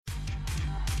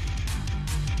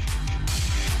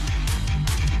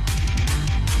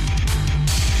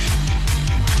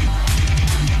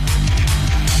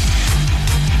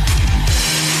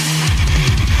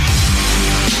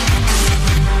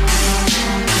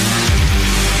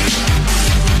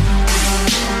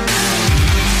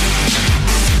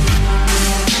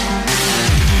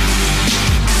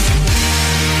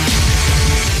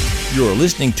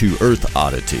listening to Earth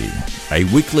Oddity, a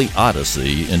weekly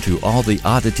odyssey into all the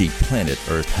oddity planet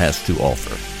Earth has to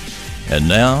offer. And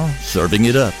now, serving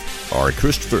it up are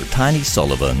Christopher Tiny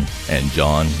Sullivan and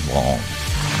John Long.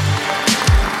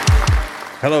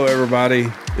 Hello, everybody.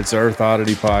 It's Earth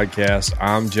Oddity Podcast.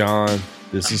 I'm John.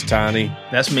 This is Tiny.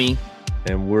 That's me.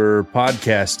 And we're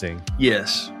podcasting.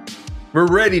 Yes. We're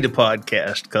ready to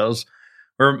podcast because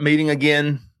we're meeting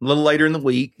again a little later in the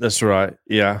week. That's right.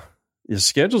 Yeah. Your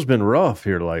schedule's been rough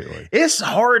here lately. It's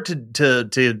hard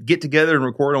to get together and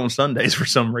record on Sundays for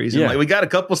some reason. Yeah. Like we got a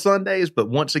couple Sundays, but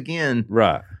once again,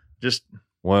 Right. just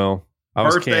Well, I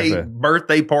was camping.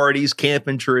 birthday parties,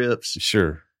 camping trips.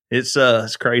 Sure. It's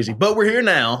crazy. But we're here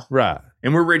now. Right.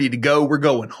 And we're ready to go. We're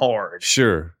going hard.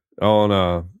 Sure. On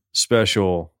a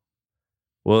special,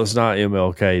 well, it's not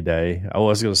MLK Day. I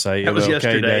was going to say That was MLK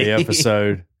yesterday. Day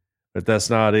episode, but that's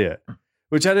not it.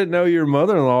 Which I didn't know your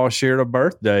mother-in-law shared a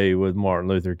birthday with Martin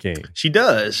Luther King. She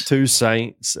does. Two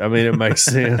saints. I mean, it makes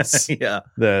sense Yeah.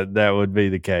 that would be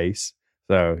the case.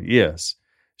 So, yes,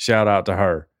 shout out to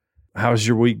her. How's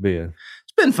your week been?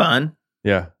 It's been fun.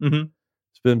 Yeah, Mm-hmm.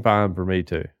 It's been fine for me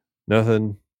too.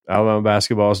 Nothing. Alabama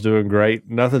basketball's doing great.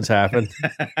 Nothing's happened.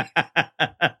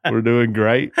 We're doing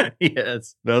great.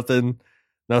 Yes. Nothing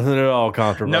at all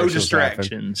controversial. No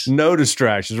distractions. No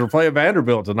distractions. We're playing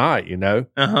Vanderbilt tonight,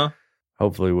 Uh-huh.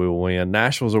 Hopefully we will win.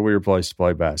 Nashville's a weird place to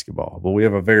play basketball, but we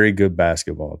have a very good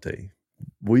basketball team.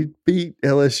 We beat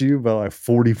LSU by like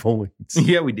 40 points.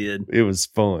 Yeah, we did. It was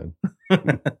fun.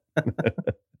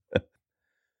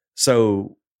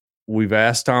 So we've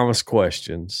asked Thomas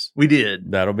questions. We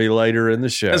did. That'll be later in the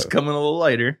show. That's coming a little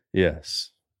later. Yes.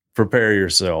 Prepare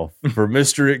yourself for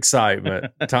Mr. Excitement,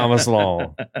 Thomas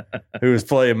Long, who was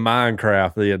playing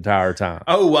Minecraft the entire time.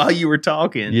 Oh, while you were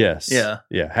talking. Yes. Yeah.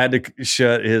 Yeah. Had to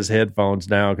shut his headphones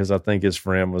down because I think his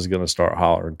friend was going to start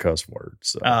hollering cuss words.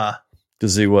 So.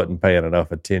 Because he wasn't paying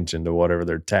enough attention to whatever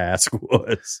their task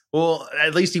was. Well,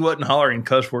 at least he wasn't hollering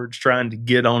cuss words trying to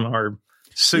get on our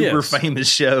super famous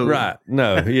show. Right.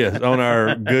 No, yes. On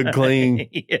our good, clean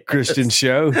Yes. Christian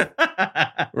show.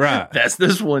 Right. That's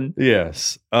this one.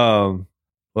 Yes. Well,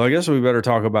 I guess we better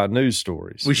talk about news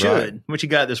stories. We should. Right? What you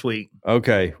got this week?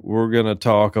 Okay. We're going to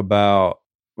talk about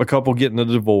a couple getting a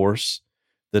divorce,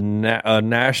 the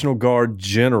National Guard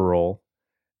general,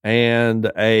 and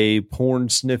a porn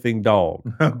sniffing dog.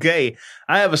 Okay.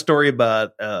 I have a story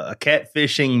about a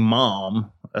catfishing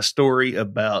mom, a story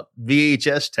about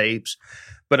VHS tapes,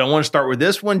 but I want to start with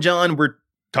this one, John. We're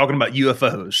talking about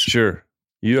UFOs. Sure.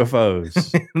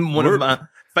 UFOs. One of my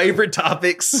favorite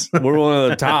topics. We're one of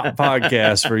the top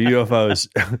podcasts for UFOs.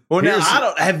 Well, now I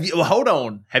don't have you. Well, hold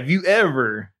on. Have you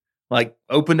ever like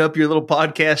opened up your little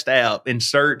podcast app and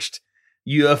searched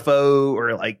UFO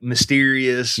or like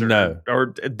mysterious? Or, No.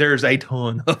 Or there's a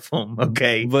ton of them.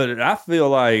 Okay. But I feel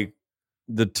like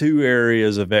the two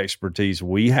areas of expertise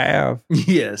we have,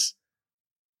 Yes.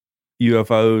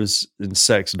 UFOs and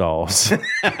sex dolls.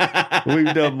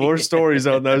 We've done more stories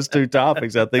on those two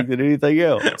topics, I think, than anything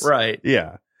else. Right.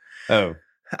 Yeah. Oh,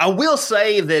 I will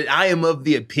say that I am of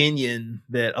the opinion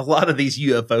that a lot of these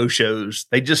UFO shows,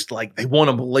 they just like, they want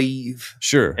to believe.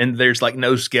 sure. And there's like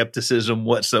no skepticism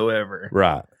whatsoever.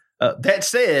 Right. That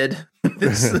said,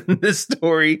 this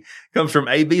story comes from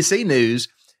ABC News.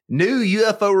 New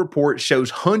UFO report shows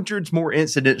hundreds more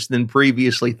incidents than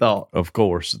previously thought. Of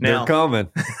course. Now- They're coming.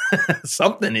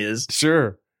 Something is.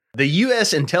 Sure. The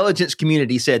U.S. intelligence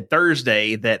community said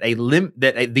Thursday that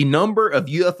the number of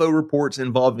UFO reports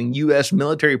involving U.S.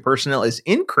 military personnel is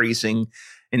increasing,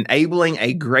 enabling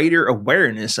a greater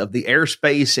awareness of the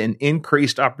airspace and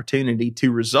increased opportunity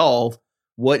to resolve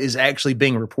what is actually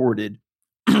being reported.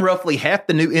 Roughly half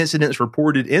the new incidents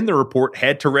reported in the report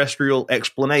had terrestrial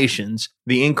explanations.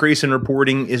 The increase in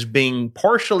reporting is being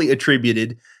partially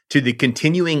attributed to the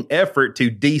continuing effort to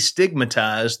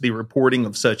destigmatize the reporting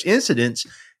of such incidents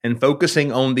and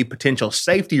focusing on the potential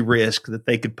safety risk that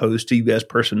they could pose to U.S.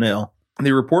 personnel.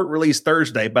 The report released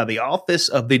Thursday by the Office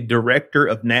of the Director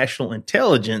of National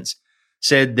Intelligence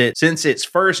said that since its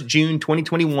first June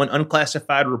 2021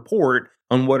 unclassified report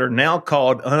on what are now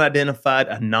called unidentified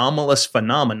anomalous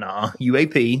phenomena,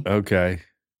 UAP. Okay.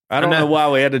 I don't know why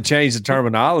we had to change the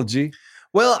terminology.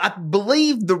 Well, I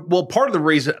believe part of the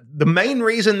reason, the main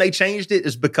reason they changed it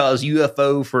is because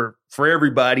UFO for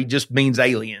everybody just means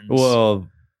aliens. Well,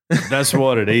 that's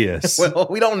what it is. Well,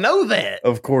 we don't know that.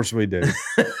 Of course we do.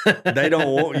 They don't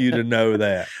want you to know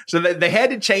that. So they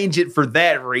had to change it for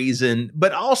that reason.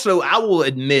 But also, I will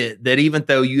admit that even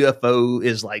though UFO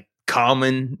is like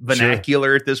common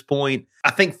vernacular at this point,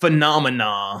 I think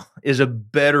phenomena is a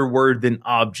better word than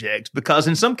objects, because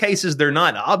in some cases they're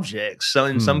not objects. So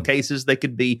in some cases they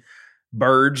could be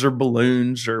birds or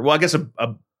balloons, or, well, I guess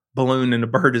a balloon and a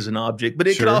bird is an object, but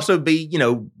it could also be,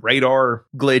 radar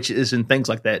glitches and things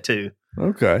like that too.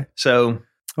 Okay. So,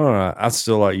 all right. I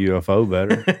still like UFO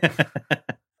better.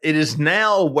 It is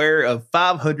now aware of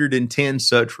 510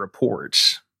 such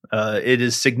reports. It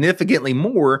is significantly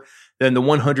more than the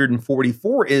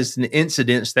 144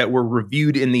 incidents that were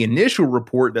reviewed in the initial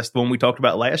report. That's the one we talked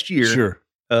about last year. Sure.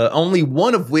 Only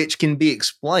one of which can be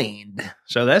explained.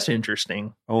 So that's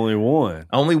interesting. Only one.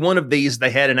 Only one of these,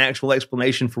 they had an actual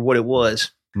explanation for what it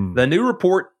was. The new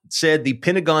report said the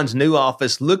Pentagon's new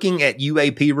office looking at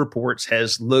UAP reports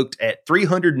has looked at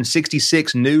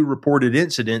 366 new reported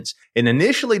incidents and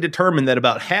initially determined that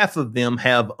about half of them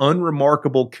have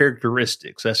unremarkable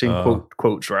characteristics. That's in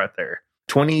quotes right there.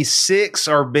 26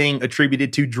 are being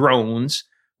attributed to drones,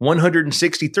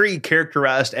 163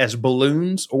 characterized as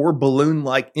balloons or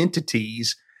balloon-like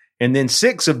entities, and then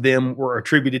 6 of them were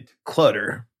attributed to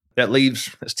clutter. That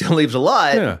still leaves a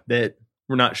lot that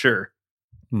we're not sure.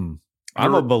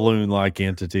 I'm a balloon-like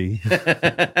entity.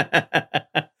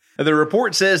 The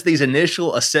report says these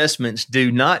initial assessments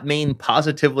do not mean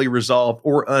positively resolved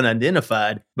or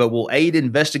unidentified, but will aid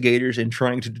investigators in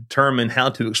trying to determine how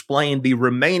to explain the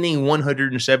remaining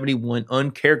 171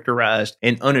 uncharacterized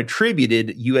and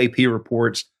unattributed UAP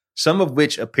reports, some of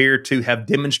which appear to have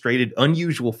demonstrated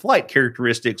unusual flight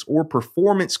characteristics or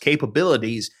performance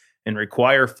capabilities and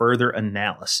require further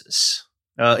analysis.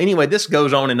 Anyway, this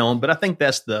goes on and on, but I think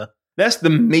that's the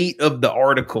meat of the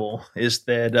article is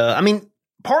that,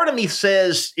 part of me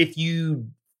says if you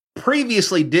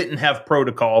previously didn't have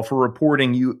protocol for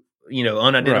reporting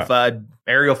unidentified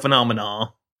aerial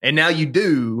phenomena, and now you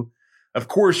do, of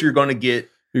course you're going to get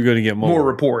more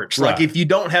reports. Right. Like if you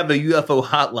don't have a UFO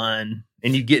hotline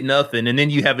and you get nothing, and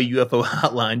then you have a UFO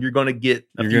hotline, you're going to get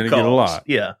a few calls. Get a lot.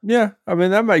 Yeah. Yeah.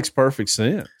 That makes perfect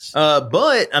sense.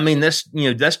 But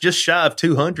that's just shy of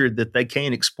 200 that they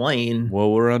can't explain.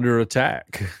 Well, we're under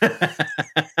attack.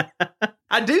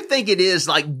 I do think it is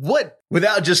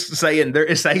without just saying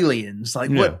it's aliens,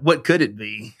 what could it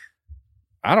be?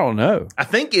 I don't know. I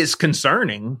think it's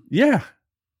concerning. Yeah.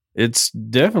 It's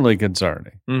definitely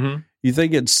concerning. Mm-hmm. You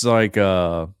think it's like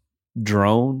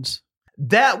drones?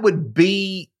 That would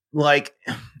be like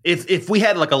if we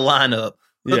had like a lineup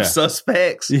of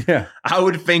suspects. Yeah, I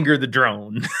would finger the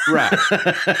drone. Right.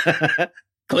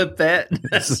 Clip that.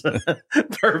 That's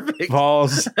perfect.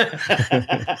 Pause.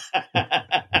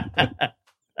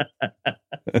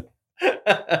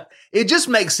 It just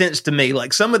makes sense to me.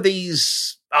 Like some of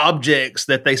these objects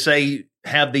that they say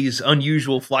have these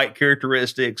unusual flight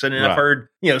characteristics. And then I've heard,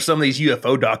 some of these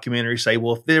UFO documentaries say,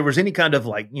 well, if there was any kind of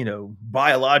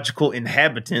biological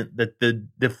inhabitant that the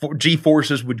G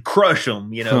forces would crush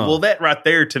them, well, that right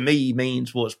there to me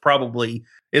means, well, its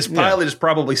pilot is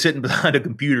probably sitting behind a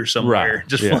computer somewhere,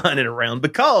 just flying it around,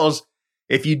 because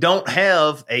if you don't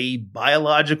have a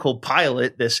biological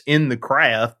pilot that's in the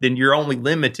craft, then you're only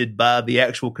limited by the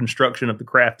actual construction of the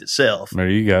craft itself. There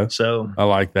you go. So I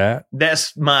like that.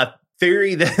 That's my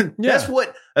theory. That's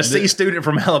what a C student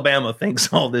from Alabama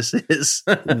thinks all this is.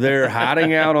 They're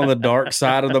hiding out on the dark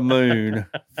side of the moon,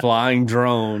 flying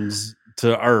drones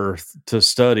to Earth to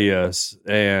study us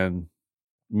and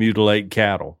mutilate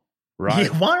cattle. Right?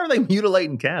 Yeah, why are they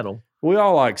mutilating cattle? We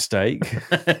all like steak.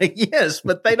 Yes,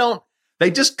 but they don't. They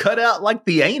just cut out like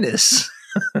the anus.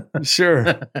 Sure.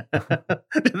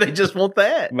 Do they just want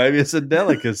that? Maybe it's a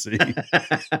delicacy.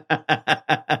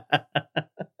 I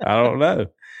don't know.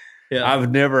 Yeah.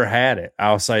 I've never had it.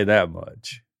 I'll say that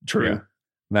much. True. Yeah.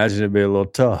 Imagine it'd be a little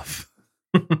tough.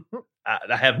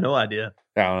 I have no idea.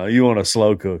 I don't know. You want to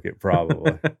slow cook it,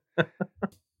 probably.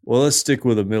 Well, let's stick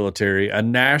with the military. A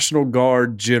National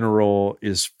Guard general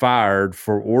is fired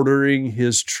for ordering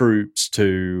his troops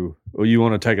to... Well, you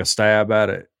want to take a stab at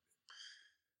it?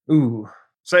 Ooh.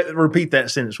 Repeat that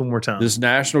sentence one more time. This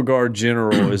National Guard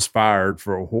general is fired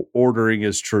for ordering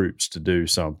his troops to do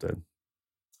something.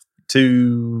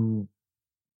 To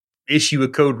issue a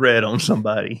code red on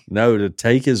somebody. No, to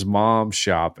take his mom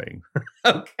shopping.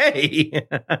 Okay.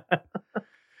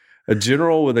 A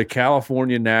general with the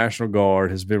California National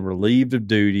Guard has been relieved of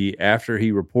duty after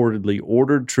he reportedly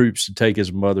ordered troops to take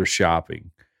his mother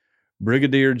shopping.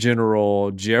 Brigadier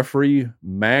General Jeffrey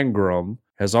Mangrum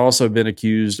has also been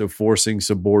accused of forcing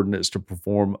subordinates to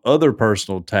perform other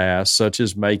personal tasks, such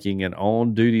as making an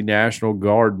on-duty National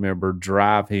Guard member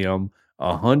drive him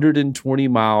 120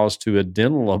 miles to a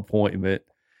dental appointment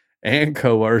and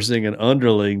coercing an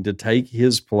underling to take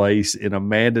his place in a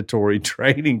mandatory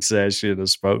training session, a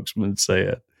spokesman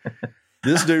said.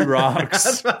 This dude rocks. I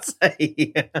was about to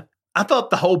say. I thought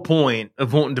the whole point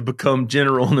of wanting to become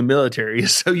general in the military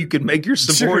is so you could make your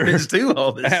subordinates do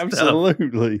all this stuff.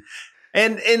 Absolutely.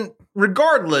 And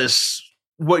regardless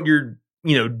what your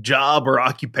job or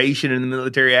occupation in the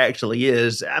military actually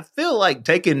is, I feel like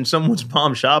taking someone's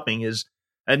mom shopping is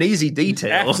an easy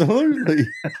detail. Absolutely.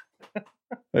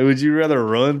 Would you rather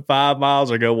run 5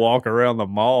 miles or go walk around the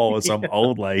mall with some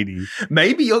old lady?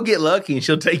 Maybe you'll get lucky and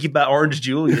she'll take you by Orange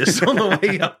Julius on the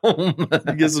way home.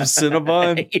 Get some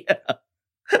Cinnabon? Yeah.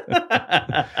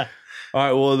 All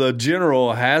right, well, the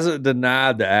general hasn't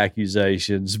denied the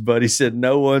accusations, but he said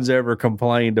no one's ever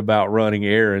complained about running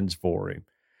errands for him.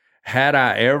 Had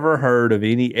I ever heard of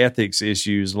any ethics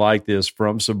issues like this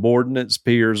from subordinates,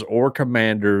 peers, or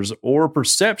commanders, or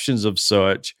perceptions of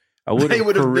such, I would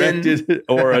have corrected it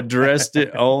or addressed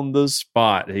it on the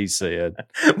spot, he said.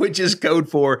 Which is code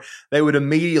for they would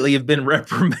immediately have been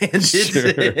reprimanded.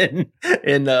 Sure.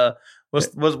 And what's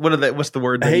the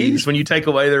word they use when you take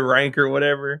away their rank or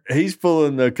whatever? He's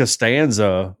pulling the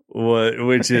Costanza,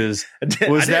 which is,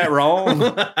 was that wrong?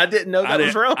 I didn't know that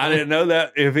was wrong. I didn't know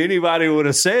that. If anybody would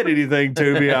have said anything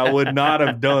to me, I would not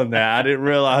have done that. I didn't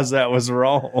realize that was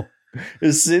wrong.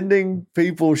 Is sending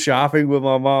people shopping with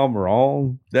my mom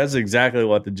wrong? That's exactly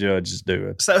what the judge is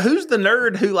doing. So who's the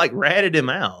nerd who ratted him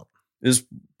out? It's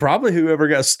probably whoever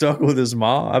got stuck with his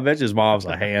mom. I bet his mom's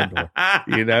a handler.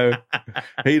 He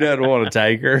doesn't want to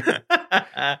take her.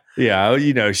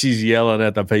 Yeah, she's yelling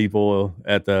at the people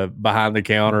at the behind the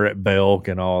counter at Belk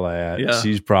and all that. Yeah.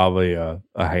 She's probably a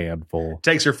handful.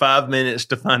 Takes her 5 minutes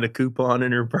to find a coupon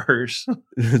in her purse.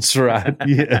 That's right.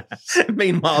 Yes.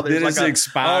 Meanwhile, there's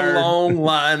a long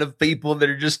line of people that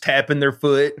are just tapping their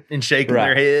foot and shaking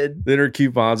their head. Then her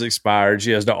coupon's expired.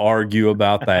 She has to argue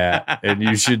about that, and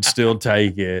you should still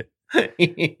take it.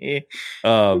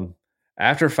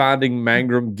 After finding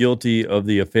Mangrum guilty of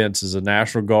the offenses, a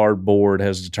National Guard board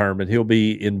has determined he'll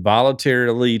be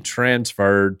involuntarily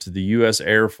transferred to the U.S.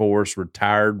 Air Force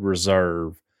Retired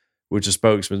Reserve, which a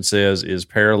spokesman says is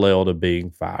parallel to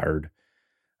being fired.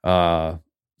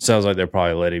 Sounds like they'll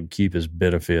probably let him keep his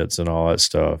benefits and all that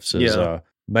stuff. Says,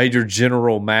 Major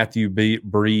General Matthew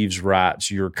Breves writes,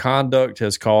 your conduct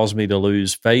has caused me to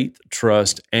lose faith,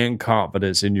 trust, and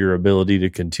confidence in your ability to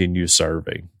continue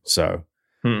serving. So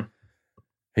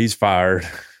he's fired.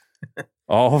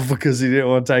 All because he didn't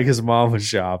want to take his mama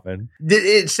shopping.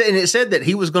 It said that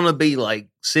he was going to be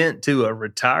sent to a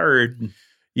retired.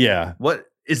 Yeah. What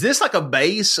is this, like a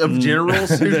base of generals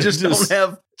who just don't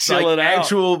have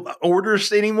actual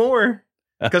orders anymore?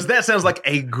 Because that sounds like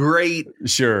a great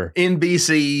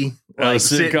NBC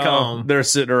sitcom. They're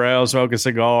sitting around smoking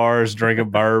cigars, drinking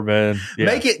bourbon. Yeah.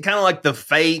 Make it kind of like the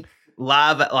fake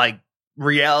live,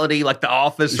 reality, like The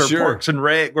Office or Parks and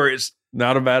Rec, where it's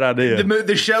not a bad idea.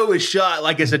 The show is shot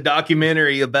like it's a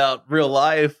documentary about real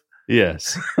life.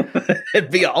 Yes,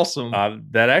 it'd be awesome.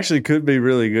 That actually could be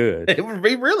really good. It would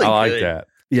be really. I like that.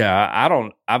 Yeah,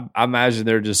 I imagine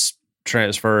they're just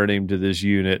transferring him to this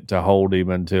unit to hold him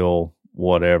until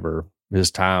whatever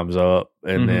his time's up,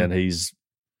 and then he's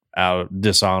out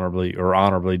dishonorably or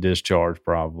honorably discharged.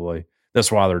 Probably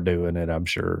that's why they're doing it, I'm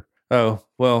sure. Oh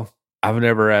well, I've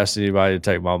never asked anybody to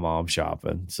take my mom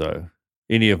shopping, so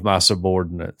any of my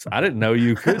subordinates. I didn't know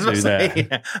you could do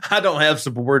that. I don't have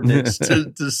subordinates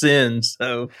to send,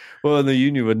 so well, the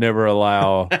union would never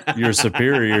allow your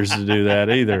superiors to do that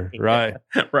either, right?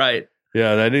 Right.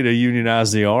 Yeah, they need to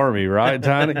unionize the Army, right,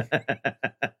 Tiny?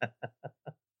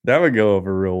 That would go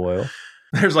over real well.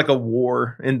 There's a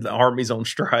war and the Army's on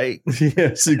strike.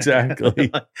 Yes,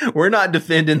 exactly. We're not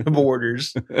defending the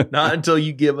borders. Not until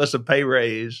you give us a pay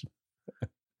raise.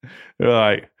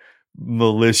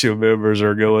 Militia members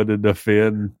are going to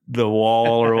defend the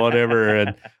wall or whatever,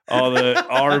 and all the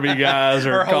Army guys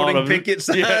are holding them picket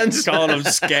signs, calling them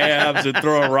scabs and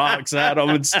throwing rocks at them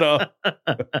and stuff.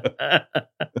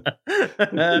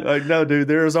 No, dude,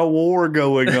 there's a war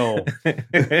going on.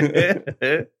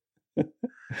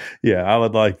 Yeah, I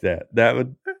would like that. That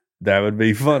would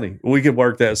be funny. We could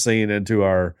work that scene into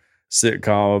our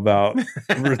sitcom about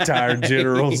retired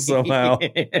generals somehow.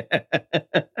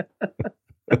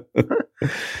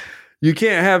 You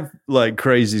can't have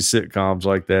crazy sitcoms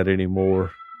like that anymore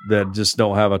that just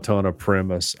don't have a ton of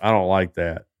premise. I don't like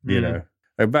that. You know,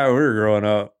 back when we were growing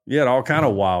up, you had all kind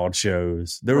of wild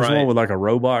shows. There was one with a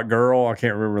robot girl. I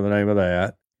can't remember the name of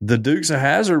that. The Dukes of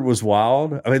Hazzard was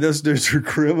wild. I mean, those dudes are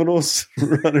criminals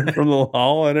running from the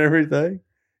law and everything.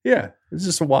 Yeah, it's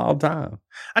just a wild time.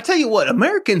 I tell you what,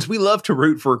 Americans, we love to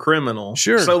root for a criminal.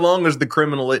 Sure. So long as the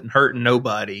criminal isn't hurting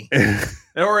nobody.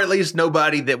 Or at least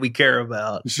nobody that we care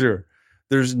about. Sure.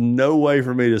 There's no way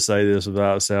for me to say this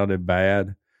without sounding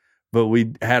bad, but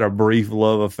we had a brief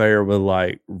love affair with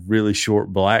like really short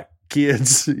black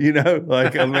kids, you know,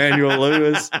 like Emmanuel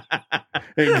Lewis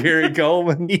and Gary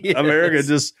Coleman. Yes. America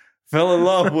just fell in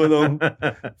love with them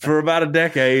for about a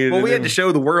decade. Well, we had to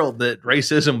show the world that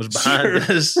racism was behind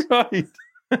us. Right.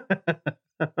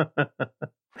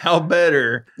 How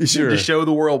better Sure. to show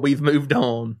the world we've moved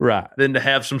on Right. than to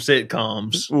have some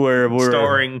sitcoms Where we're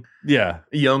starring yeah.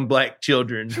 young black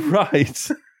children. Right.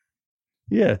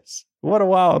 Yes. What a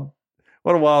wild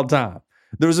time.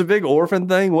 There was a big orphan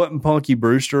thing. Wasn't Punky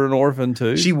Brewster an orphan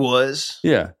too? She was.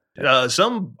 Yeah.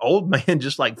 Some old man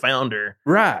just like found her.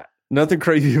 Right. Nothing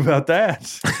crazy about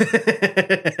that.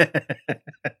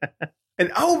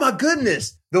 And oh my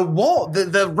goodness, the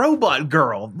robot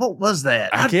girl. What was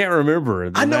that? I can't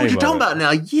remember. I know what you're talking about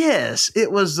now. Yes,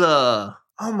 it was. Oh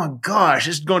my gosh,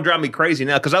 it's going to drive me crazy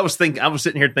now because I was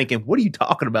sitting here thinking, what are you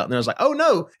talking about? And I was like, oh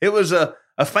no, it was a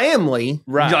family,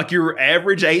 right? Like your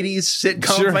average '80s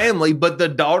sitcom family, but the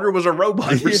daughter was a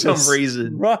robot for some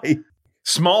reason, right?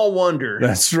 Small wonder.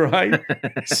 That's right.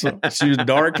 So, she was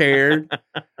dark haired.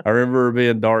 I remember her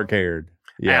being dark haired.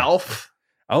 Yeah. Alf.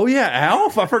 Oh yeah,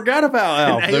 Alf. I forgot about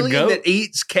Alf. An alien that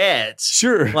eats cats.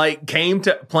 Sure. Like came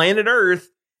to planet Earth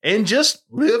and just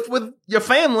lived with your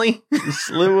family. Just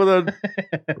live with a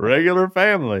regular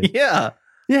family. Yeah.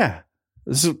 Yeah.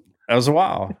 That was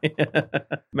wild.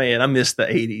 Man, I miss the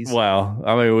 80s. Wow.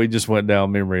 I mean, we just went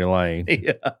down memory lane.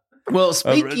 Yeah. Well,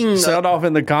 speaking sound off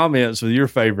in the comments with your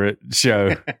favorite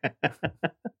show.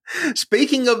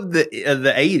 Speaking of the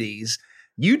 80s,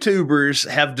 YouTubers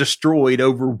have destroyed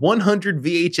over 100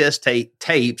 VHS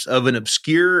tapes of an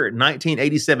obscure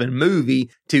 1987 movie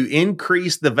to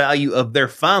increase the value of their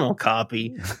final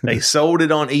copy. They sold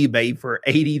it on eBay for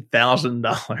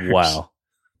 $80,000. Wow.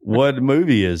 What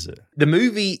movie is it? The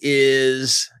movie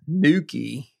is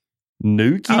Nuki.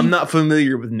 Nuki? I'm not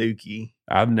familiar with Nuki.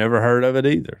 I've never heard of it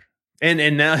either.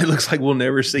 And now it looks like we'll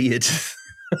never see it.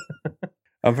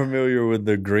 I'm familiar with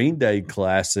the Green Day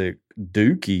classic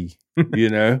Dookie, you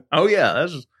know? Oh, yeah.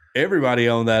 Everybody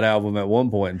owned that album at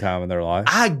one point in time in their life.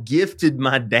 I gifted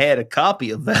my dad a copy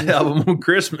of that album on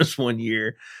Christmas one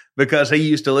year because he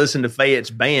used to listen to Fayette's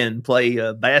band play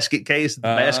a basket case at the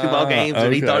basketball games,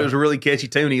 and he thought it was a really catcy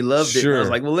tune. He loved it. And I was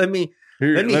like, well, let me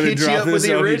hit you up with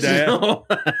the original.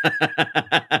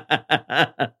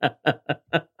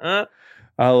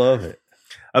 I love it.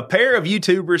 A pair of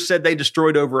YouTubers said they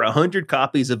destroyed over 100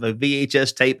 copies of a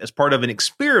VHS tape as part of an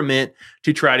experiment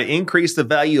to try to increase the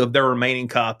value of their remaining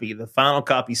copy. The final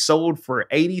copy sold for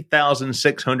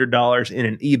 $80,600 in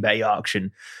an eBay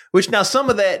auction, which now some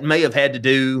of that may have had to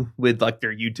do with like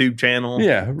their YouTube channel.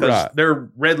 Yeah, right. They're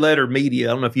Red Letter Media.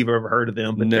 I don't know if you've ever heard of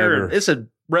them, but it's a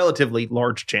relatively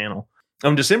large channel.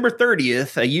 On December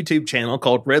 30th, a YouTube channel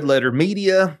called Red Letter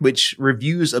Media, which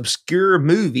reviews obscure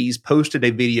movies, posted a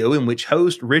video in which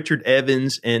host Richard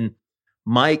Evans and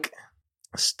Mike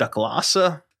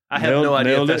Stucklasa. I have no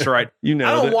idea if that's right. You know,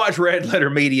 I don't watch Red Letter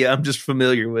Media. I'm just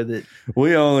familiar with it.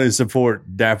 We only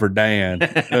support Dapper Dan,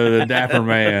 the Dapper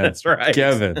Man. That's right.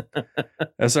 Kevin.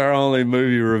 That's our only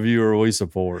movie reviewer we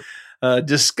support.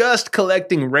 Discussed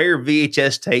collecting rare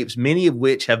VHS tapes, many of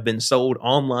which have been sold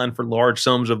online for large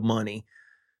sums of money.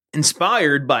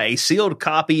 Inspired by a sealed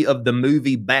copy of the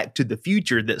movie Back to the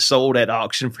Future that sold at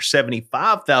auction for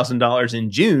 $75,000 in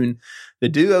June, the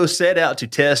duo set out to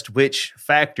test which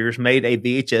factors made a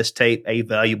VHS tape a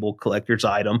valuable collector's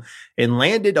item and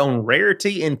landed on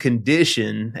rarity and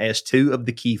condition as two of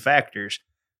the key factors.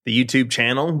 The YouTube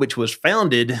channel, which was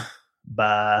founded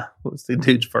by, what's the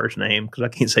dude's first name? Because I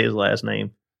can't say his last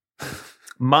name.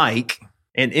 Mike,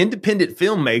 an independent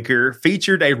filmmaker,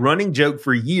 featured a running joke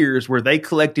for years where they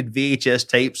collected VHS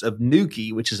tapes of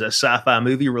Nuki, which is a sci-fi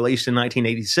movie released in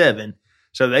 1987.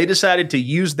 So they decided to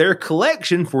use their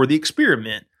collection for the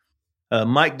experiment.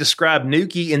 Mike described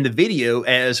Nuki in the video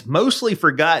as mostly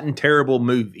forgotten, terrible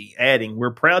movie, adding,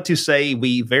 "We're proud to say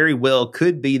we very well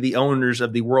could be the owners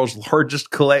of the world's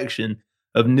largest collection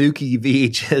of Nuki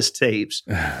VHS tapes."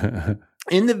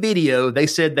 In the video, they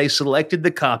said they selected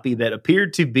the copy that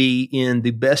appeared to be in the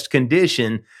best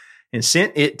condition and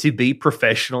sent it to be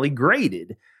professionally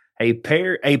graded, a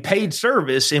paid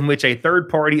service in which a third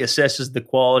party assesses the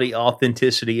quality,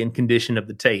 authenticity, and condition of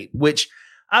the tape, which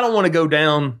I don't want to go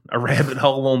down a rabbit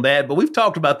hole on that, but we've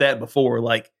talked about that before.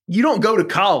 Like, you don't go to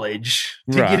college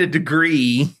to get a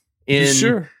degree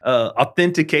in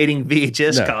authenticating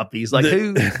VHS copies. Like,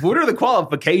 what are the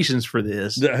qualifications for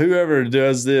this? Whoever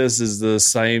does this is the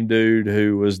same dude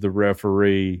who was the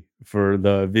referee for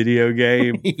the video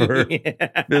game for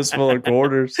Fistful of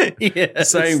Quarters. Yes.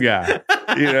 Same guy.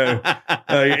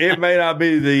 It may not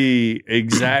be the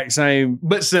exact same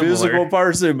but similar physical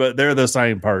person, but they're the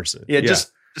same person. Yeah.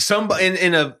 Just somebody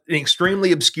in an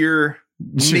extremely obscure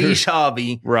niche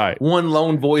hobby, right? One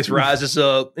lone voice rises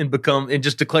up and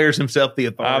just declares himself the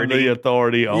authority. I'm the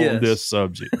authority on this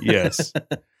subject. Yes.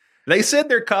 They said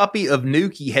their copy of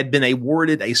Nuki had been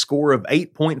awarded a score of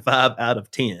 8.5 out of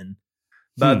 10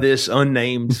 by this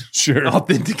unnamed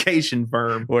authentication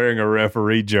firm, wearing a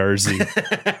referee jersey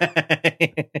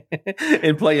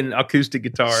and playing acoustic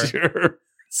guitar. Sure,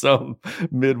 some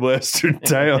Midwestern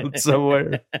town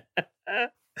somewhere.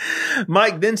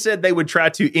 Mike then said they would try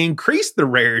to increase the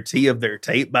rarity of their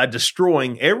tape by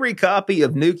destroying every copy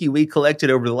of Nuki we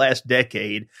collected over the last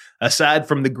decade, aside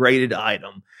from the graded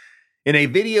item. In a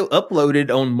video uploaded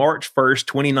on March 1st,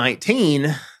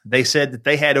 2019, they said that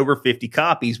they had over 50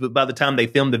 copies, but by the time they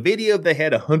filmed the video, they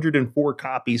had 104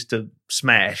 copies to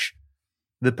smash.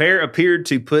 The pair appeared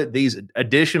to put these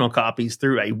additional copies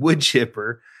through a wood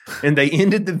chipper, and they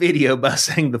ended the video by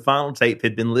saying the final tape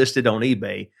had been listed on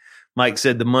eBay. Mike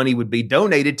said the money would be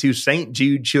donated to St.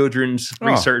 Jude Children's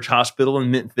Research Hospital in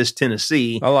Memphis,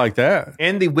 Tennessee. I like that.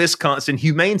 And the Wisconsin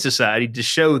Humane Society to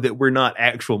show that we're not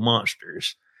actual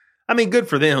monsters. I mean, good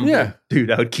for them. Yeah. But,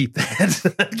 dude, I would keep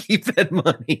that. I'd keep that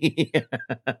money.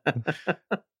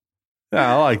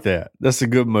 Yeah, I like that. That's a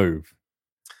good move.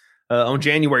 On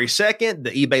January 2nd,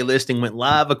 the eBay listing went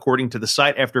live. According to the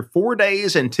site, after 4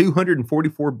 days and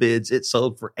 244 bids, it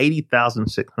sold for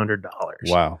 $80,600.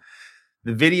 Wow.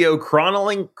 The video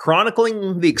chronicling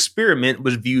the experiment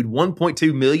was viewed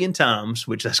 1.2 million times,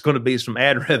 which that's going to be some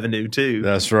ad revenue too.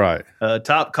 That's right.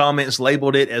 Top comments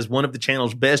labeled it as one of the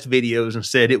channel's best videos and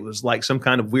said it was like some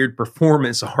kind of weird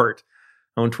performance art.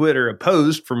 On Twitter, a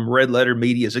post from Red Letter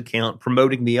Media's account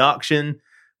promoting the auction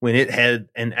when it had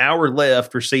an hour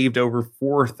left received over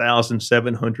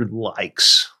 4,700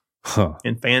 likes.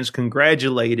 And fans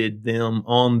congratulated them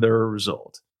on their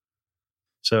result.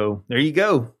 So there you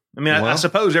go. I mean, I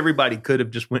suppose everybody could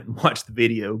have just went and watched the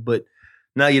video, but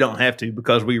now you don't have to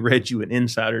because we read you an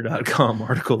Insider.com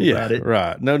article about it.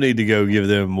 Right. No need to go give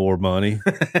them more money.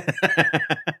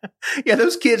 Yeah,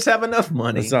 those kids have enough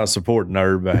money. It's not supporting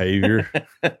nerd behavior.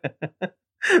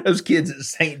 Those kids at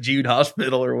St. Jude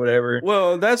Hospital or whatever.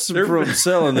 Well, that's from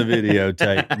selling the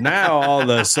videotape. Now all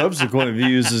the subsequent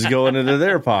views is going into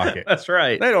their pocket. That's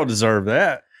right. They don't deserve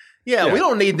that. Yeah, we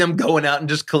don't need them going out and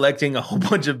just collecting a whole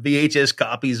bunch of VHS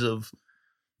copies of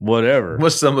whatever.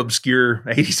 What's some obscure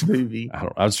 80s movie?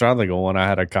 I was trying to think of one I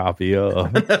had a copy of.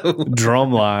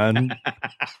 Drumline.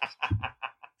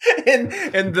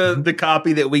 and the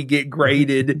copy that we get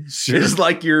graded is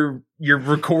like you're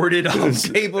recorded on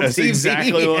cable That's TV.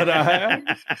 Exactly what I have.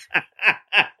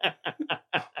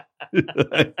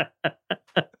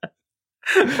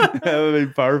 That would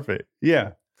be perfect.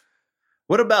 Yeah.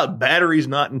 What about batteries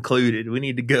not included? We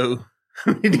need to go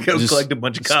just collect a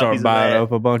bunch of copies. Start buying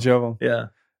up a bunch of them. Yeah.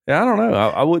 Yeah, I don't know.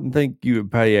 I wouldn't think you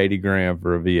would pay $80,000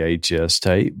 for a VHS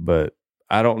tape, but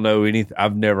I don't know anything.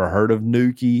 I've never heard of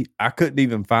Nuki. I couldn't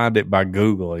even find it by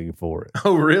Googling for it.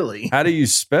 Oh, really? How do you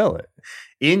spell it?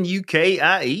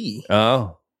 Nukie.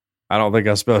 Oh, I don't think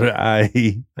I spelled it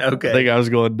IE. Okay. I think I was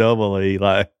going double E.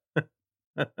 Like,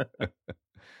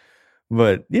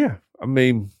 but yeah, I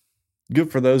mean,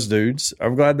 good for those dudes.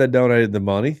 I'm glad they donated the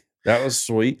money. That was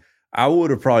sweet. I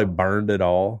would have probably burned it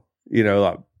all,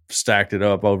 like stacked it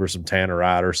up over some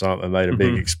tannerite or something and made a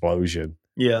big explosion.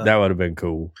 Yeah. That would have been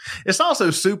cool. It's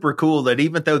also super cool that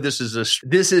even though this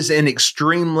is an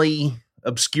extremely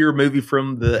obscure movie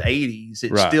from the 80s,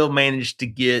 it still managed to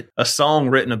get a song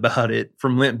written about it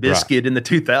from Limp Bizkit in the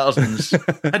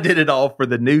 2000s. I did it all for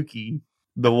the Nuki.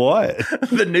 The what?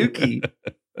 The Nuki.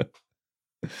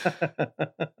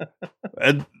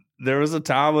 And there was a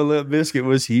time when Limp Bizkit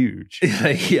was huge.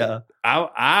 Yeah.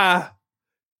 I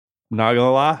not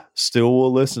gonna lie, still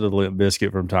will listen to Limp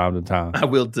Bizkit from time to time. I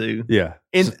will too. Yeah.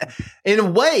 In a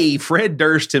way, Fred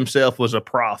Durst himself was a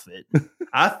prophet.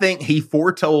 I think he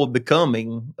foretold the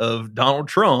coming of Donald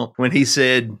Trump when he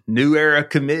said, "New era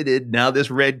committed. Now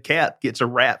this red cap gets a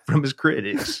rap from his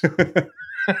critics."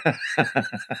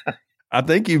 I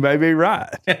think you may be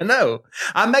right. No,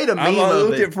 I made a meme of it. I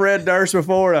looked at Fred Durst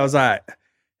before and I was like,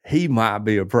 he might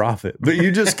be a prophet, but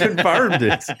you just confirmed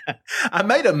it. I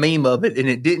made a meme of it and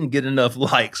it didn't get enough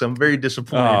likes. I'm very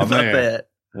disappointed about that.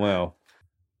 Well,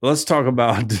 let's talk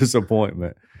about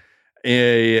disappointment.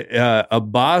 A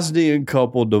Bosnian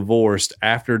couple divorced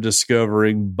after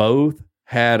discovering both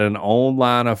had an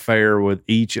online affair with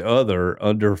each other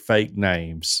under fake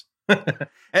names.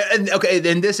 And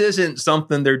then this isn't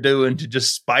something they're doing to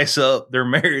just spice up their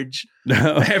marriage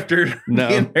after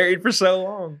being married for so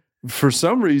long. For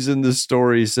some reason, this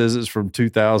story says it's from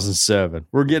 2007.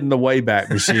 We're getting the Wayback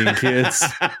Machine, kids.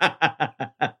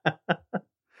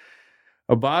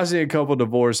 A Bosnian couple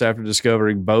divorced after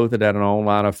discovering both had an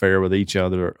online affair with each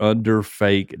other under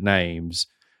fake names.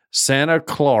 Santa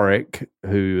Klaric,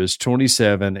 who is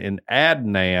 27, and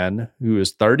Adnan, who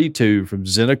is 32, from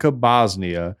Zenica,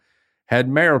 Bosnia, had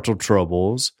marital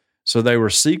troubles, so they were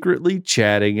secretly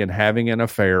chatting and having an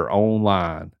affair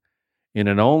online. In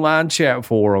an online chat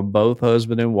forum, both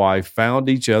husband and wife found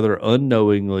each other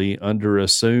unknowingly under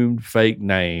assumed fake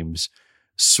names,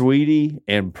 Sweetie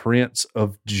and Prince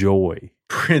of Joy.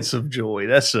 Prince of Joy.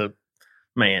 That's a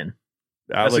man.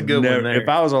 That's a good one there. If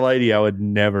I was a lady, I would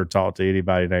never talk to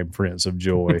anybody named Prince of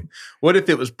Joy. What if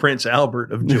it was Prince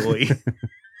Albert of Joy?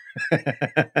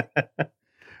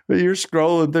 But you're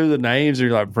scrolling through the names, and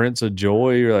you're like, Prince of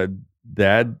Joy. You're like,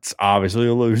 that's obviously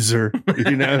a loser,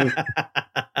 you know?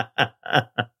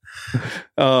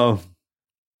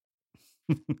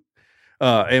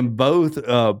 And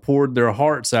both poured their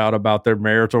hearts out about their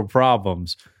marital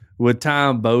problems. With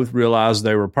time, both realized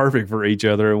they were perfect for each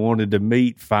other and wanted to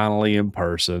meet finally in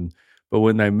person. But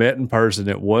when they met in person,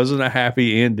 it wasn't a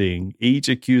happy ending, each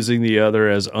accusing the other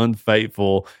as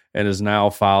unfaithful and is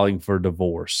now filing for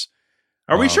divorce.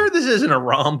 Are we sure this isn't a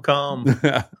rom-com?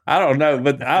 I don't know,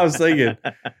 but I was thinking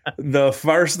the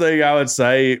first thing I would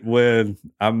say when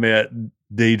I met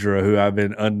Deidre, who I've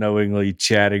been unknowingly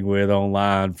chatting with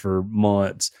online for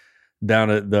months down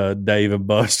at the Dave &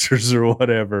 Buster's or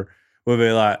whatever, would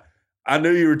be like, I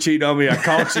knew you were cheating on me. I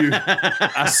caught you.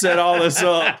 I set all this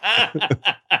up.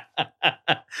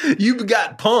 You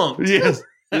got punked. Yes.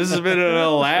 This has been an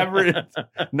elaborate,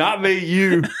 not me,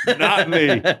 you, not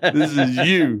me. This is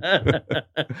you.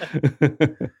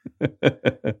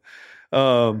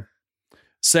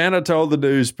 Santa told the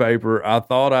newspaper, I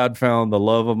thought I'd found the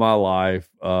love of my life.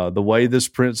 The way this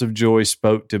Prince of Joy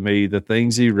spoke to me, the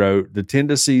things he wrote, the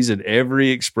tendencies in every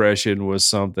expression was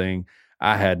something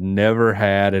I had never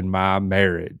had in my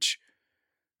marriage.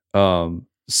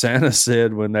 Santa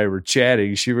said when they were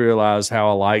chatting, she realized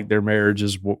how alike their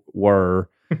marriages were,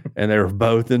 and they were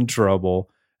both in trouble.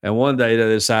 And one day they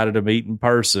decided to meet in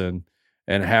person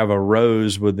and have a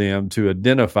rose with them to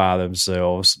identify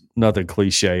themselves. Nothing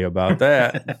cliche about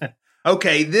that.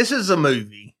 Okay, this is a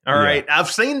movie. All right.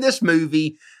 I've seen this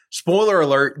movie. Spoiler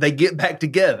alert, they get back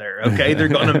together. Okay. They're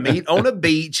going to meet on a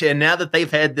beach. And now that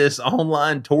they've had this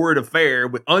online torrid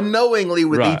affair unknowingly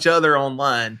with each other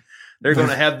online, they're going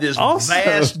to have this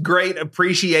vast, great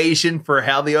appreciation for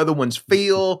how the other ones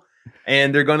feel.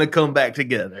 And they're going to come back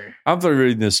together. I'm through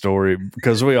reading this story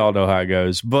because we all know how it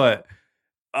goes. But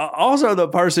also, the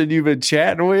person you've been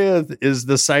chatting with is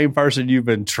the same person you've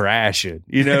been trashing.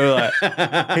 You know, like,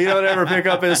 he don't ever pick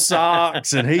up his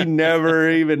socks, and he never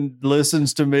even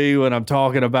listens to me when I'm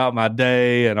talking about my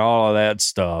day and all of that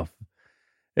stuff.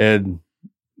 And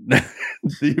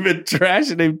you've been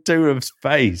trashing him to his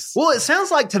face. Well, it sounds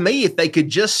like to me if they could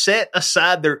just set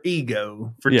aside their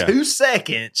ego for 2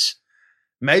 seconds,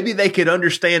 maybe they could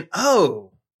understand,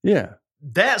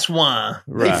 that's why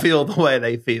they feel the way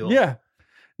they feel. Yeah.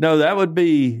 No, that would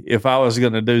be if I was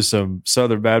going to do some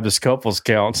Southern Baptist couples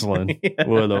counseling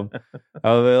with them.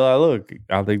 I would be like, look,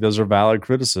 I think those are valid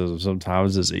criticisms.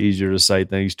 Sometimes it's easier to say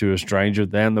things to a stranger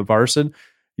than the person.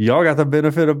 Y'all got the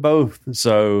benefit of both.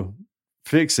 So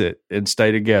fix it and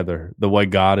stay together the way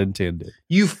God intended.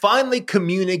 You finally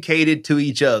communicated to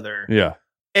each other. Yeah.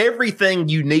 Everything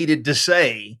you needed to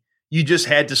say. You just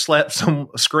had to slap some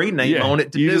screen name on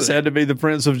it to do it. You just had to be the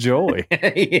Prince of Joy. Well,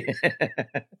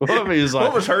 I mean, it's like,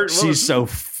 what was hurt? She's so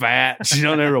fat. She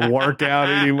don't ever work out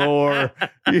anymore.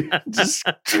 You're just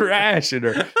trashing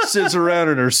her. Sits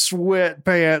around in her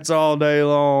sweatpants all day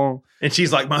long. And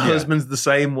she's like, my husband's the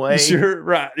same way. Sure,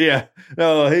 right, yeah.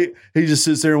 No, he just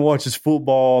sits there and watches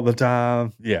football all the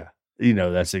time. Yeah. You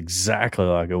know, that's exactly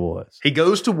like it was. He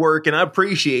goes to work, and I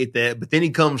appreciate that, but then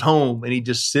he comes home, and he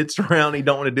just sits around. He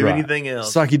don't want to do anything else.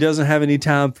 It's like he doesn't have any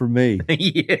time for me.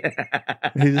 He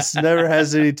just never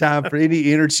has any time for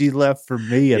any energy left for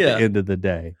me at the end of the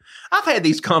day. I've had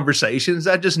these conversations.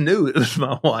 I just knew it was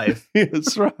my wife.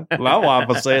 That's right. My wife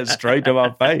will say it straight to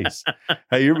my face.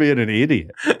 Hey, you're being an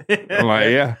idiot. I'm like,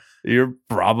 yeah, you're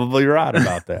probably right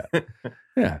about that.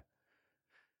 Yeah.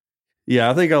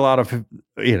 Yeah, I think a lot of,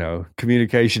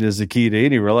 communication is the key to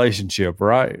any relationship,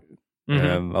 right? Mm-hmm.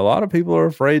 And a lot of people are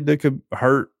afraid to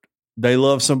hurt they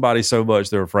love somebody so much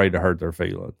they're afraid to hurt their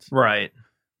feelings. Right.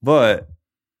 But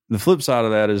the flip side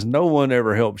of that is no one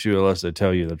ever helps you unless they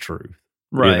tell you the truth.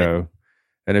 Right. You know?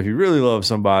 And if you really love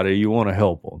somebody, you want to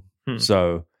help them.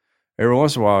 So every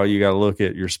once in a while, you got to look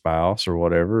at your spouse or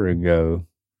whatever and go,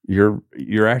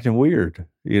 you're acting weird,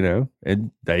 you know,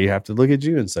 and they have to look at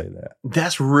you and say that.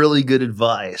 That's really good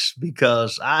advice,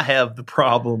 because I have the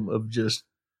problem of just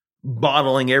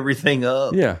bottling everything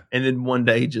up. Yeah. And then one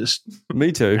day just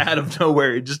Me too. out of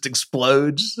nowhere, it just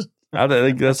explodes. I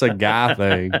think that's a guy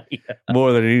thing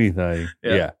more than anything.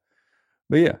 Yeah.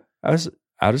 But yeah, I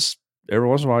just every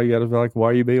once in a while, you got to be like,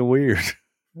 why are you being weird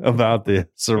about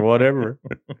this or whatever?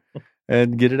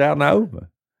 And get it out in the open.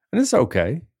 And it's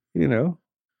okay, you know.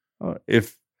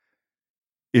 If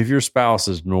your spouse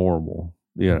is normal,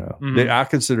 you know, I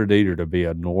consider Dieter to be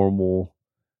a normal.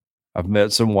 I've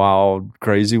met some wild,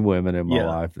 crazy women in my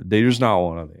life. Dieter's not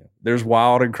one of them. There's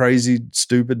wild and crazy,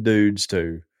 stupid dudes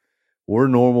too. We're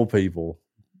normal people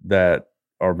that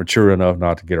are mature enough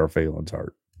not to get our feelings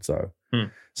hurt. So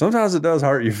sometimes it does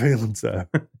hurt your feelings though.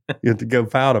 You have to go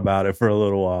pout about it for a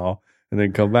little while and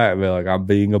then come back and be like, I'm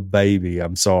being a baby.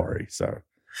 I'm sorry. So.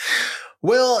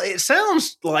 Well, it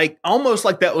sounds like almost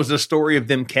like that was a story of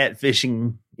them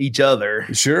catfishing each other.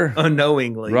 Sure.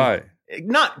 Unknowingly. Right.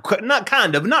 Not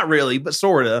kind of, not really, but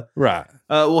sort of. Right.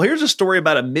 Well, here's a story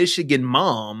about a Michigan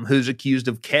mom who's accused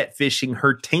of catfishing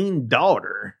her teen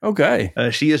daughter. Okay.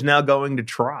 She is now going to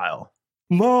trial.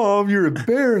 Mom, you're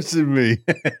embarrassing me.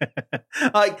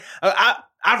 Like,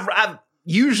 I've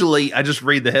usually I just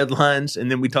read the headlines and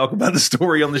then we talk about the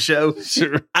story on the show.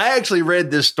 Sure. I actually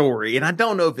read this story and I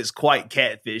don't know if it's quite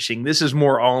catfishing. This is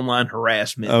more online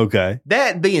harassment. Okay.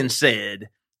 That being said,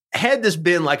 had this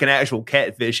been like an actual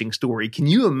catfishing story, can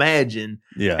you imagine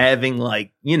having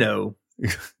like, you know,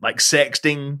 like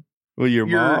sexting? Well, your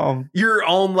mom. Your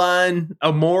online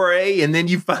amore, and then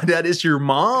you find out it's your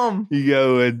mom. You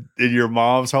go and your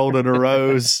mom's holding a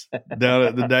rose down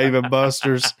at the Dave and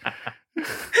Buster's.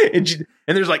 And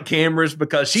there's like cameras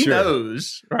because she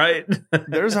knows, right?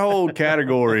 There's whole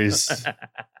categories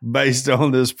based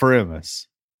on this premise,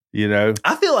 you know?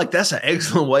 I feel like that's an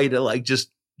excellent way to like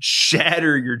just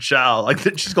shatter your child. Like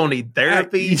that she's going to need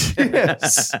therapy.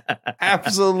 Yes.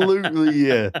 Absolutely,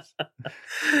 yes.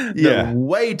 Yeah.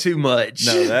 Way too much.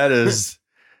 No, that is,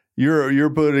 you're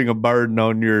putting a burden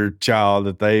on your child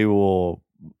that they will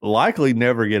likely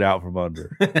never get out from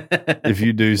under if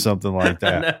you do something like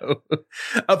that.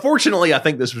 Unfortunately, I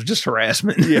think this was just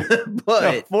harassment. Yeah.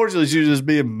 But unfortunately, she was just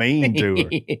being mean to her.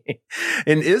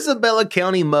 An Isabella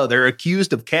County mother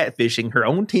accused of catfishing her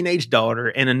own teenage daughter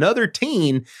and another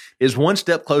teen is one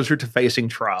step closer to facing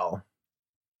trial.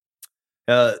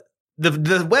 The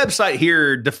website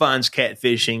here defines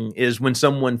catfishing is when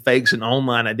someone fakes an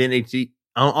online identity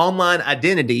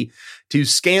to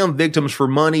scam victims for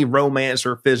money, romance,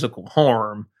 or physical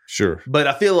harm. Sure. But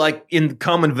I feel like in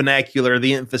common vernacular,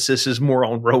 the emphasis is more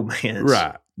on romance.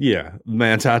 Right. Yeah.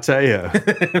 Mantateo.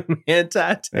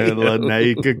 Mantateo. And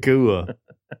Lene Kakua.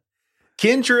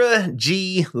 Kendra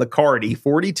G. Licardi,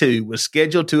 42, was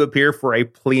scheduled to appear for a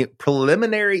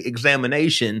preliminary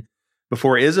examination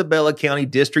before Isabella County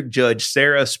District Judge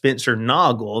Sarah Spencer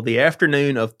Noggle the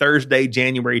afternoon of Thursday,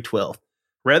 January 12th.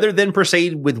 Rather than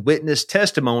proceed with witness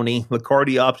testimony,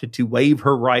 Licardi opted to waive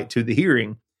her right to the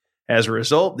hearing. As a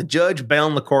result, the judge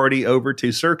bound Licardi over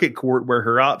to circuit court where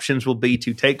her options will be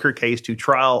to take her case to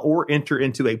trial or enter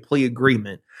into a plea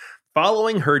agreement.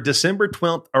 Following her December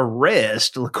 12th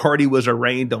arrest, Licardi was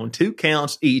arraigned on 2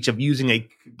 counts each of using a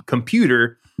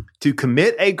computer to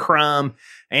commit a crime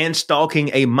and stalking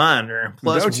a minor.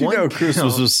 Plus, don't you know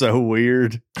Christmas was so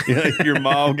weird? Your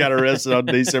mom got arrested on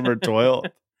December 12th.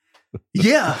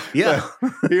 Yeah.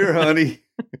 Here, honey,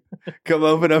 come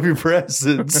open up your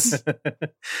presents.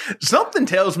 Something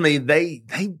tells me they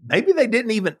maybe they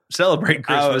didn't even celebrate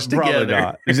Christmas together. Probably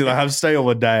not. He's like, I'm staying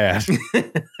with Dad.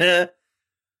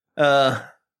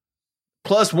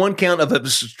 Plus 1 count of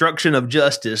obstruction of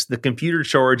justice. The computer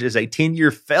charge is a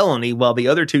 10-year felony, while the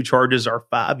other 2 charges are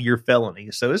 5-year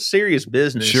felonies. So it's serious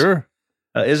business. Sure.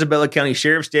 Isabella County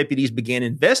Sheriff's deputies began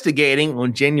investigating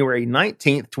on January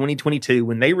 19th, 2022,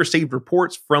 when they received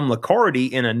reports from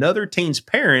Licardi and another teen's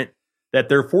parent that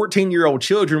their 14-year-old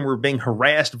children were being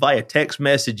harassed via text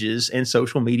messages and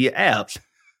social media apps.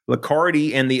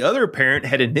 Licardi and the other parent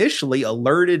had initially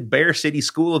alerted Bear City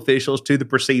school officials to the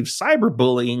perceived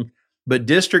cyberbullying, but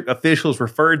district officials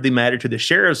referred the matter to the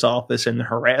sheriff's office and the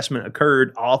harassment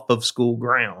occurred off of school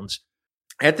grounds.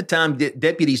 At the time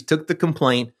deputies took the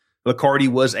complaint, Licardi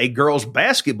was a girls'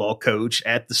 basketball coach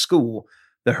at the school.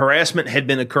 The harassment had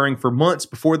been occurring for months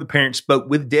before the parents spoke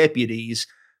with deputies.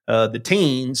 The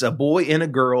teens, a boy and a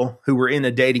girl who were in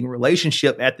a dating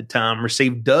relationship at the time,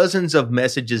 received dozens of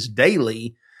messages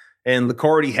daily, and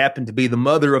Liccardi happened to be the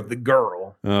mother of the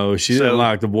girl. Oh, she didn't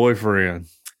like the boyfriend.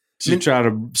 She tried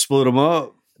to split them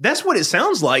up. That's what it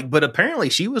sounds like, but apparently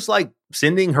she was like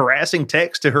sending harassing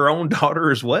texts to her own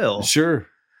daughter as well. Sure.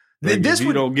 Like, if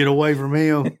you don't get away from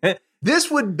him. This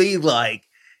would be like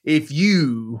if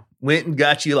you went and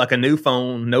got you like a new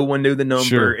phone, no one knew the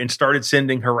number, and started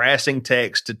sending harassing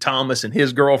texts to Thomas and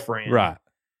his girlfriend. Right.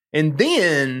 And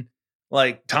then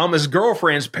like Thomas'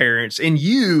 girlfriend's parents and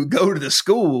you go to the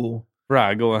school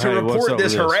right, going to report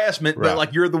this harassment, but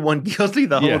like you're the one guilty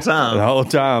the whole time. The whole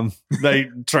time they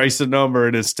trace the number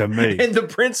and it's to me. And the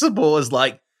principal is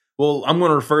like, well, I'm going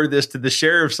to refer this to the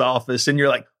sheriff's office. And you're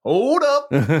like, hold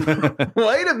up.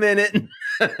 Wait a minute.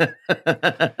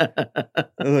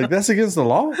 Like, that's against the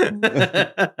law.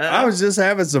 I was just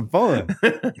having some fun.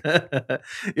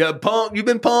 Yeah, punk. You've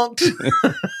been punked.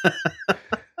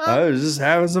 I was just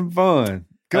having some fun.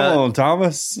 Come on,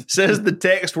 Thomas. Says the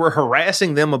texts were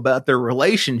harassing them about their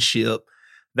relationship.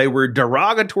 They were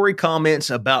derogatory comments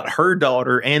about her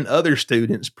daughter and other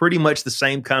students, pretty much the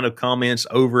same kind of comments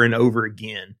over and over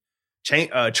again.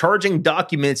 Charging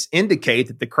documents indicate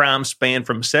that the crime spanned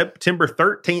from September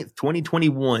 13th,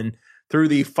 2021 through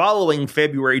the following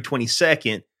February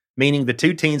 22nd, meaning the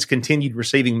two teens continued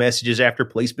receiving messages after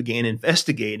police began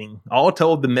investigating. All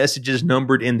told, the messages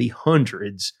numbered in the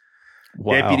hundreds.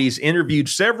 Wow. Deputies interviewed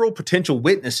several potential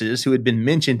witnesses who had been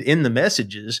mentioned in the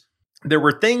messages. There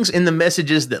were things in the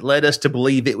messages that led us to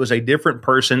believe it was a different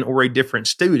person or a different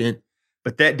student,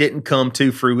 but that didn't come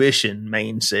to fruition,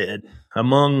 Maine said.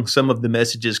 Among some of the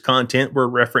messages' content were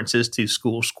references to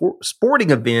school sporting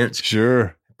events,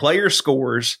 player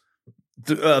scores.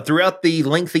 Throughout the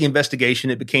lengthy investigation,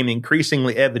 it became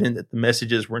increasingly evident that the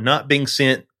messages were not being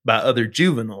sent by other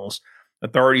juveniles.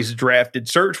 Authorities drafted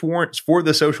search warrants for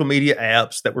the social media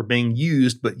apps that were being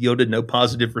used, but yielded no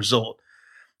positive result.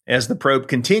 As the probe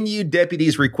continued,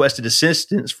 deputies requested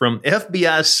assistance from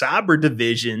FBI's cyber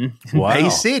division in Bay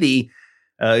City.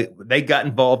 They got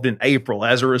involved in April.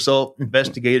 As a result,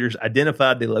 investigators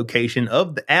identified the location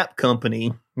of the app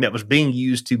company that was being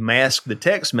used to mask the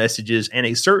text messages, and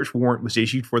a search warrant was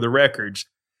issued for the records.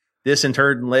 This in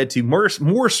turn led to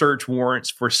more search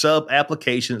warrants for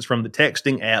sub-applications from the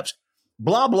texting apps.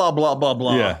 Blah, blah, blah, blah,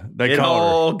 blah. Yeah, it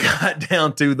all got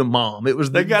down to the mom.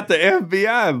 They got the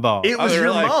FBI involved. It was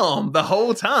your mom the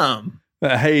whole time.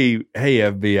 Hey,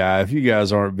 FBI, if you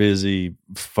guys aren't busy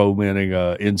fomenting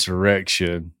an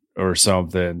insurrection or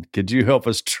something, could you help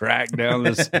us track down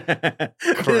this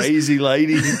crazy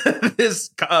lady?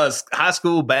 This high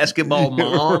school basketball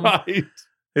mom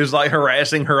who's like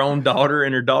harassing her own daughter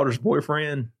and her daughter's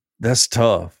boyfriend. That's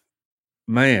tough.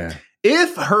 Man.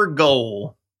 If her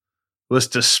goal was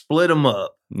to split them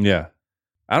up. Yeah.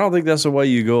 I don't think that's the way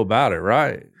you go about it,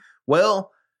 right?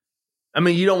 Well, I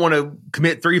mean, you don't want to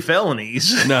commit 3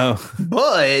 felonies. No.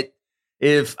 But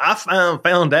if I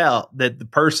found out that the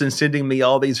person sending me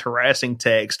all these harassing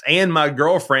texts and my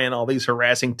girlfriend all these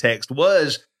harassing texts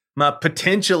was my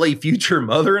potentially future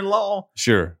mother-in-law,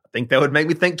 sure, I think that would make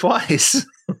me think twice.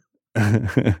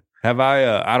 Have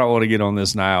I don't want to get on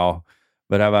this now,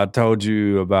 but have I told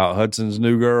you about Hudson's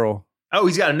new girl? Oh,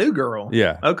 he's got a new girl.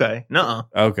 Yeah. Okay. Nuh-uh.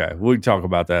 Okay. We can talk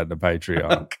about that in the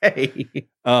Patreon. Okay.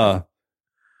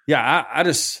 Yeah,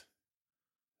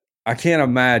 I can't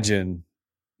imagine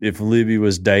if Libby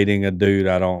was dating a dude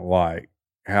I don't like,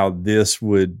 how this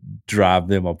would drive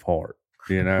them apart,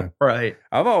 you know? Right.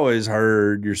 I've always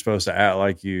heard you're supposed to act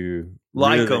like you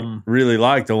like them. Really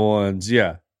like the ones.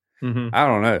 Yeah. Mm-hmm. I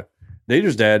don't know.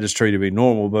 Deidre's dad just treated me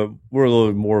normal, but we're a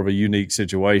little more of a unique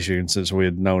situation since we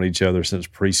had known each other since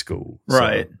preschool.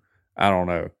 Right. So, I don't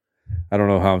know. I don't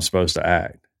know how I'm supposed to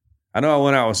act. I know I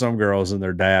went out with some girls and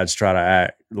their dads try to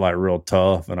act like real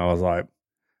tough. And I was like,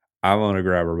 I'm going to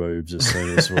grab her boobs as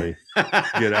soon as we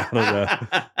get out of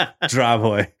the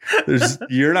driveway.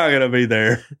 You're not going to be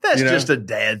there. That's just a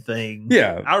dad thing.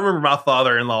 Yeah. I remember my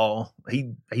father-in-law,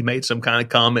 he made some kind of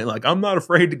comment like, I'm not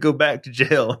afraid to go back to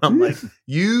jail. I'm like,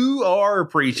 you are a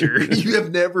preacher. You have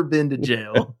never been to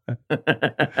jail.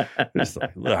 It's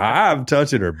like, look, I'm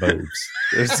touching her boobs.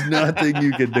 There's nothing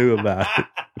you can do about it.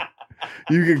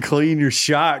 You can clean your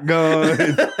shotgun.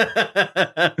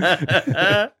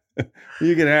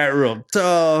 You can act real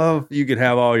tough. You can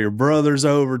have all your brothers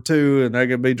over too, and they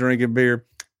can be drinking beer.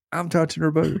 I'm touching her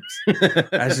boobs.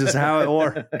 That's just how it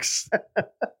works.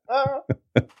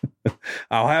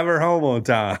 I'll have her home on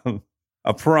time.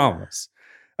 I promise.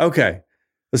 Okay,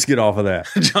 let's get off of that.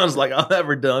 John's like, I'll have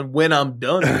her done when I'm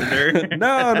done with her.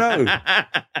 No.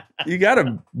 You got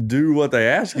to do what they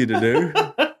ask you to do.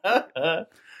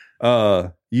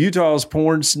 Utah's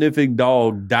porn-sniffing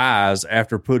dog dies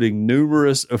after putting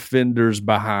numerous offenders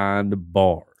behind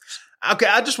bars. Okay,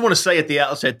 I just want to say at the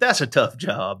outset, that's a tough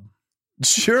job.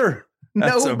 Sure.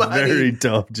 That's a very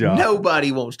tough job.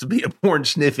 Nobody wants to be a porn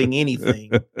sniffing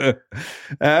anything.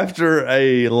 After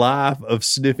a life of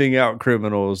sniffing out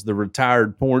criminals, the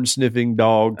retired porn sniffing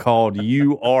dog called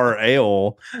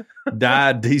URL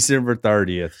died December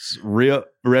 30th.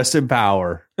 Rest in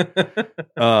power.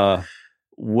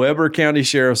 Weber County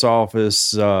Sheriff's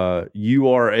Office,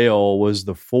 URL was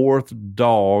the fourth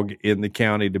dog in the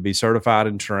county to be certified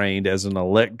and trained as an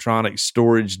electronic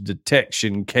storage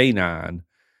detection canine.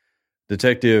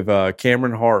 Detective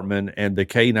Cameron Hartman and the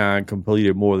K9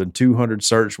 completed more than 200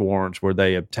 search warrants where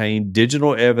they obtained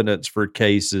digital evidence for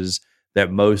cases that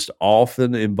most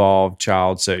often involve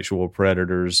child sexual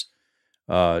predators,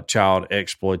 child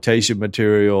exploitation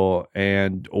material,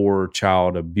 and or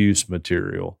child abuse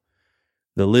material.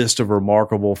 The list of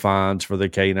remarkable finds for the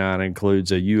K9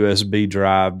 includes a USB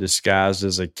drive disguised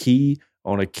as a key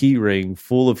on a key ring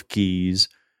full of keys,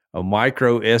 a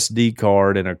micro SD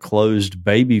card, and a closed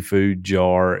baby food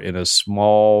jar in a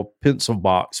small pencil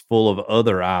box full of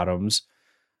other items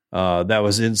that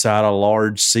was inside a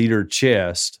large cedar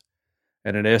chest,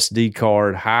 and an SD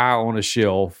card high on a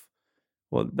shelf.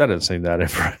 Well, that doesn't seem that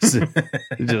impressive.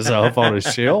 Just up on a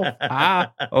shelf, high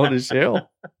on a shelf.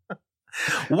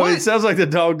 I mean, it sounds like the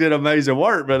dog did amazing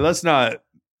work, but let's not.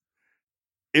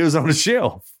 It was on a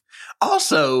shelf.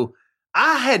 Also,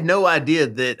 I had no idea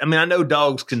that. I mean, I know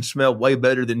dogs can smell way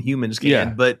better than humans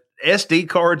can, but SD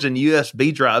cards and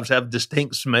USB drives have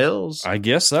distinct smells. I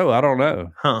guess so. I don't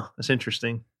know. Huh. That's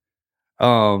interesting.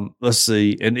 Let's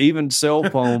see. And even cell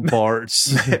phone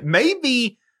parts.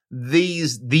 Maybe the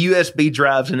USB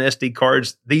drives and SD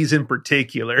cards, these in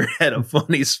particular, had a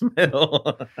funny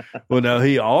smell. Well, no,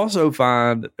 he also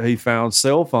found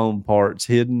cell phone parts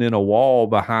hidden in a wall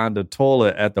behind a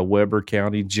toilet at the Weber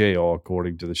County Jail,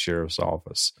 according to the sheriff's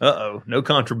office. Uh-oh, no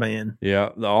contraband.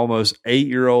 Yeah, the almost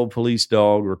 8-year-old police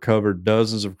dog recovered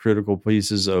dozens of critical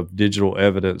pieces of digital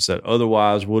evidence that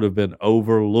otherwise would have been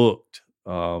overlooked.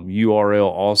 URL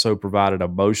also provided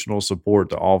emotional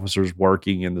support to officers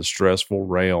working in the stressful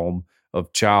realm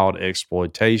of child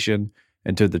exploitation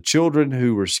and to the children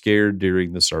who were scared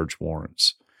during the search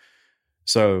warrants.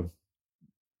 So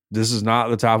this is not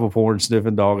the type of porn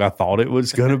sniffing dog I thought it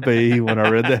was going to be when I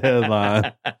read the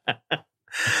headline.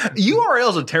 URL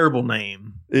is a terrible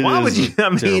name. Why would you? I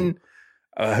mean,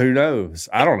 who knows?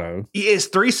 I don't know. It's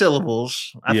 3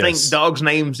 syllables. I think dogs'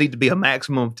 names need to be a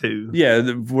maximum of 2. Yeah,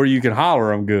 where you can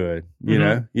holler them good, you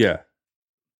know? Yeah.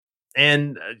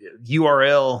 And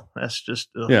URL, that's just...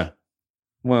 Yeah.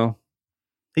 Well...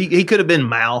 He could have been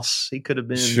Mouse. He could have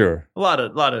been... Sure. A lot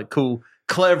of cool,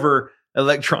 clever,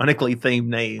 electronically themed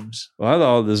names. Well, I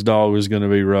thought this dog was going to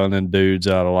be running dudes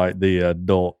out of like the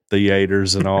adult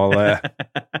theaters and all that.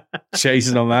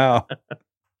 Chasing them out.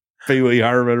 Pee Wee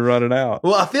Herman running out.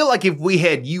 Well, I feel like if we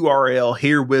had URL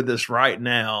here with us right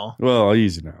now. Well,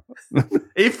 easy now.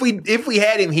 if we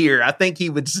had him here, I think he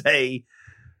would say,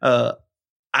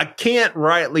 I can't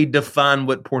rightly define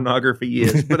what pornography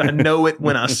is, but I know it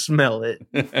when I smell it.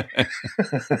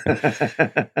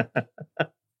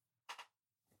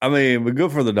 I mean, but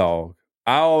good for the dog.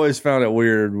 I always found it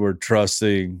weird we're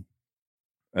trusting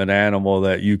an animal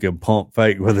that you can pump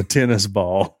fake with a tennis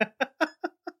ball.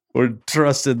 We're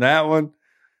trusting that one,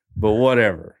 but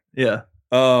whatever. Yeah.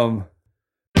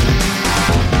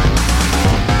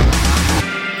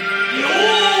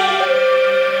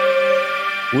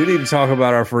 We need to talk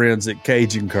about our friends at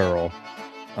Cajun Curl.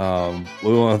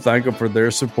 We want to thank them for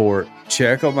their support.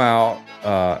 Check them out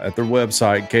at their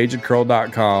website,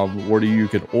 CajunCurl.com, where you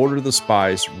can order the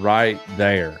spice right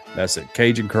there. That's at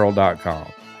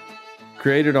CajunCurl.com.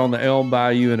 Created on the Elm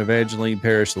Bayou in Evangeline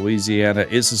Parish, Louisiana,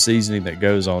 it's a seasoning that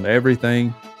goes on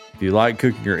everything. If you like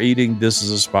cooking or eating, this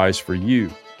is a spice for you.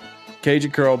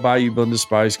 Cajun Curl Bayou blended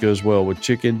spice goes well with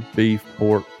chicken, beef,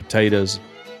 pork, potatoes,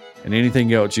 and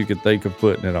anything else you can think of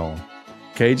putting it on.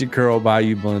 Cajun Curl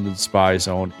Bayou blended spice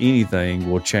on anything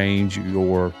will change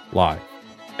your life.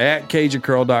 At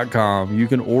CajunCurl.com, you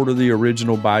can order the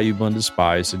original Bayou blended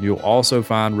spice, and you'll also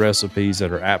find recipes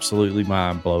that are absolutely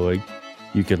mind-blowing.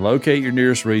 You can locate your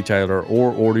nearest retailer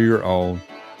or order your own.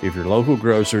 If your local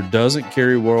grocer doesn't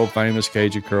carry world-famous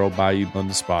Cajun Curl Bayou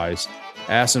blended spice,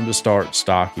 ask them to start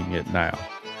stocking it now.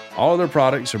 All of their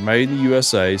products are made in the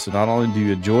USA, so not only do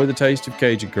you enjoy the taste of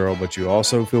Cajun Curl, but you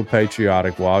also feel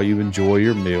patriotic while you enjoy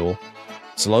your meal.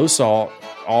 It's low salt,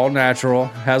 all natural,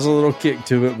 has a little kick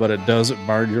to it, but it doesn't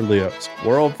burn your lips.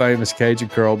 World-famous Cajun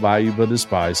Curl Bayou blended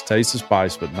spice. Taste the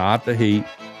spice, but not the heat.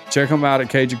 Check them out at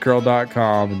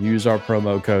CajunCurl.com and use our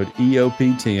promo code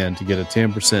EOP10 to get a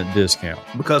 10% discount.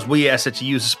 Because we ask that you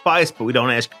use a spice, but we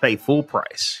don't ask you to pay full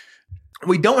price.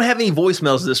 We don't have any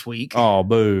voicemails this week. Oh,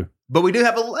 boo. But we do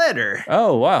have a letter.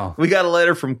 Oh, wow. We got a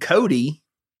letter from Cody.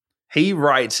 He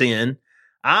writes in,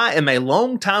 I am a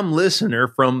longtime listener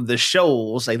from the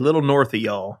Shoals, a little north of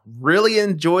y'all. Really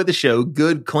enjoy the show.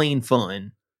 Good, clean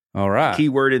fun. All right.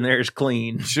 Keyword in there is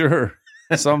clean. Sure.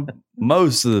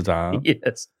 Most of the time.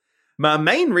 Yes. My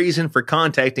main reason for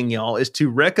contacting y'all is to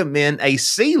recommend a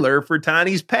sealer for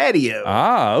Tiny's patio.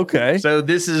 Ah, okay. So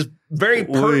this is very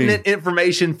pertinent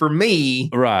information for me.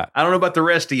 Right. I don't know about the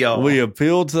rest of y'all. We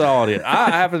appeal to the audience.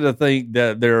 I happen to think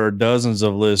that there are dozens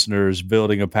of listeners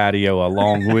building a patio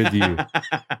along with you.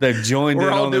 They've joined We're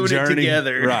in all on the doing journey it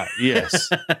together. Right. Yes.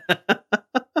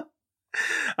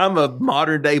 I'm a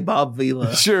modern day Bob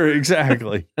Vila. Sure.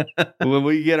 Exactly. When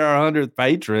we get our 100th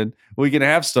patron, we can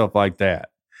have stuff like that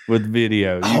with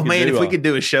video. Oh man, if we could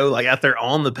do a show like out there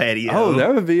on the patio. Oh,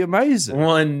 that would be amazing.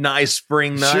 One nice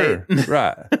spring night. Sure.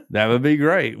 Right. That would be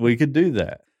great. We could do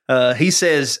that. He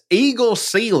says Eagle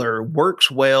Sealer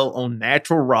works well on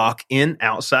natural rock in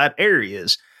outside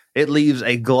areas. It leaves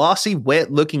a glossy,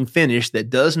 wet-looking finish that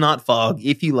does not fog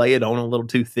if you lay it on a little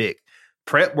too thick.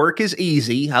 Prep work is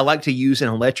easy. I like to use an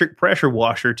electric pressure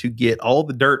washer to get all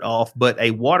the dirt off, but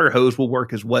a water hose will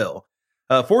work as well.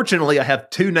 Fortunately, I have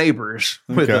two neighbors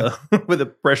with a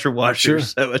pressure washer, Sure.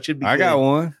 so it should be. I got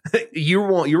one. You're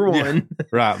one. Yeah.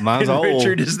 Right. Mine's and old.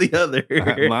 Richard is the other.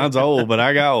 Mine's old, but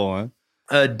I got one.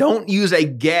 Don't use a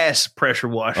gas pressure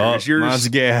washer. Oh, Is yours? mine's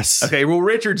gas. Okay, well,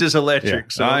 Richard's is electric, Yeah.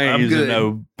 so I ain't I'm using good.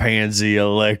 no pansy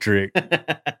electric.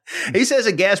 He says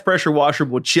a gas pressure washer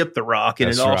will chip the rock and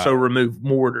That's it also right. remove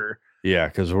mortar, Yeah,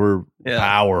 because we're Yeah.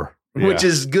 power. which Yeah.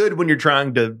 is good when you're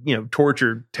trying to,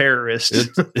 torture terrorists.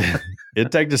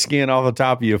 It'd take the skin off the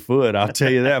top of your foot. I'll tell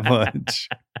you that much.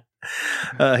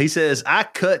 He says, I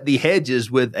cut the hedges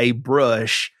with a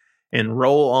brush and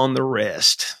roll on the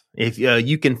rest. If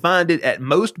you can find it at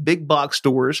most big box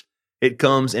stores, it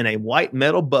comes in a white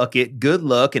metal bucket. Good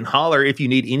luck and holler if you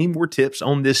need any more tips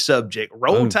on this subject.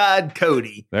 Roll Tide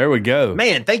Cody. There we go.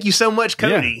 Man, thank you so much,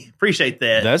 Cody. Yeah. Appreciate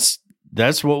that.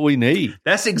 That's what we need.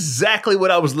 That's exactly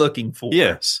what I was looking for.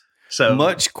 Yes. So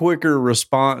Much quicker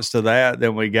response to that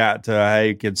than we got to,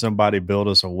 hey, can somebody build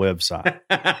us a website?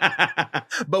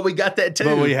 but we got that too.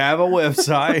 But we have a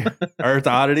website,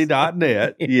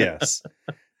 earthoddity.net. Yes.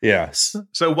 Yes.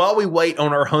 So while we wait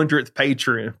on our 100th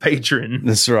patron,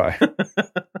 That's right.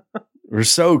 We're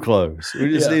so close. We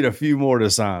just Yeah. need a few more to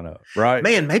sign up, right?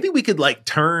 man, maybe we could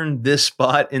turn this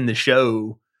spot in the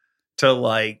show to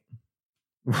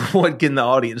what can the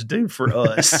audience do for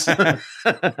us?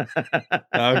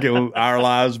 How can our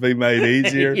lives be made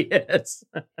easier? Yes.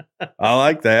 I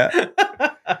like that.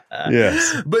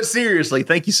 Yes. But seriously,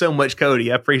 thank you so much,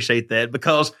 Cody. I appreciate that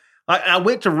because I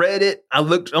went to Reddit. I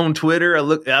looked on Twitter. I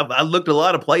looked a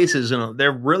lot of places, and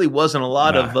there really wasn't a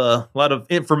lot of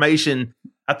information.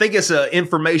 I think it's an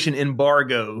information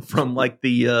embargo from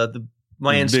the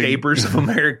landscapers of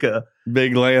America.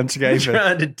 Big landscaping.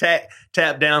 Trying to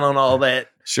tap down on all that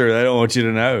Sure, they don't want you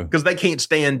to know. because they can't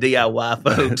stand DIY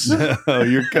folks. No,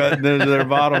 you're cutting into their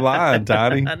bottom line,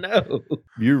 Tiny. I know.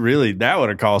 That would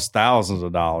have cost thousands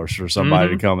of dollars for somebody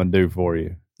to come and do for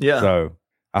you. Yeah. So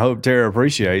I hope Tara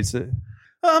appreciates it.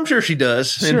 I'm sure she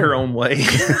does in Sure. her own way.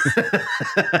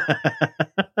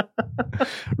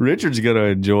 Richard's going to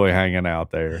enjoy hanging out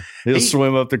there. He'll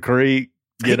swim up the creek,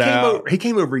 get out. He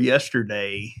came over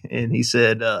yesterday and he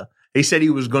said he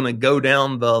was going to go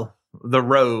down the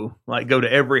row, go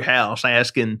to every house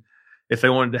asking if they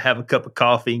wanted to have a cup of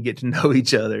coffee and get to know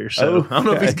each other. So I don't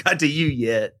know if he's got to you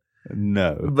yet.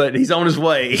 No. But he's on his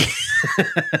way.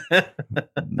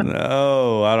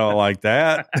 No, I don't like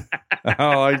that. I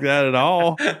don't like that at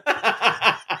all.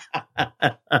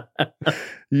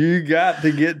 You got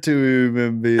to get to him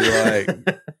and be like,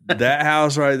 that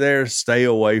house right there, stay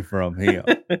away from him.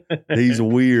 He's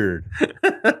weird.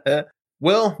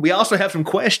 Well, we also have some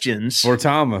questions For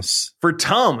Thomas. for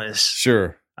Thomas.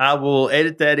 Sure. I will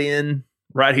edit that in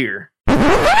right here.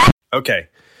 Okay.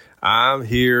 I'm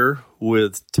here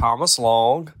with Thomas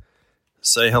Long.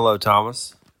 Say hello,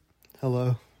 Thomas.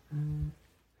 Hello.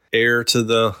 Heir to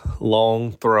the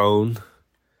Long throne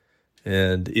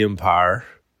and empire.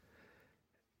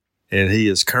 And he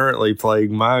is currently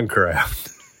playing Minecraft.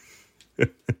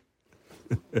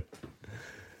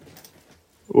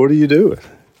 What are you doing?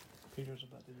 Peter's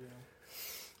about to yell.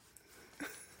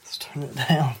 Let's turn it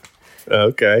down.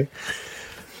 Okay.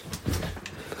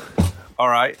 All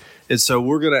right. And so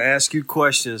we're going to ask you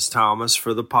questions, Thomas,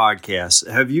 for the podcast.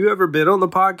 Have you ever been on the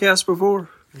podcast before?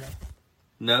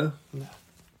 No? No.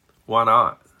 Why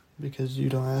not? Because you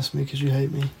don't ask me because you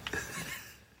hate me.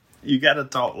 You got to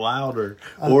talk louder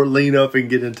or lean up and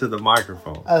get into the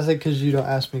microphone. I said because you don't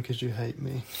ask me because you hate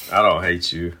me. I don't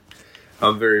hate you.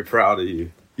 I'm very proud of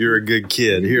you. You're a good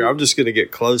kid. Here, I'm just going to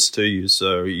get close to you,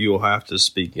 so you'll have to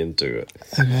speak into it.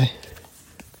 Okay.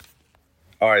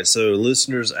 All right, so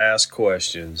listeners ask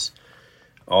questions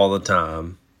all the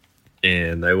time,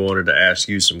 and they wanted to ask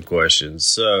you some questions.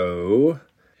 So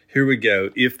here we go.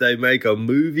 If they make a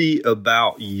movie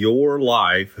about your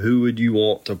life, who would you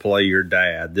want to play your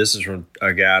dad? This is from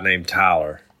a guy named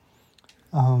Tyler.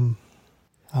 I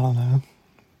don't know.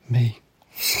 Me.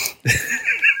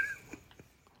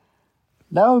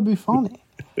 That would be funny.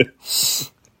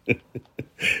 It's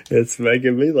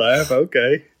making me laugh.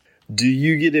 Okay. Do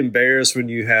you get embarrassed when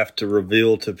you have to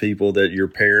reveal to people that your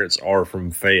parents are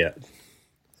from Fayette?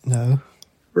 No.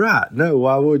 Right. No,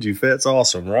 why would you? Fayette's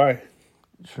awesome, right?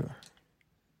 Sure.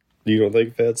 You don't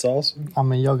think Fayette's awesome? I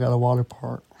mean, y'all got a water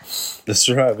park. That's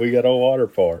right. We got a water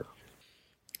park.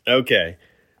 Okay.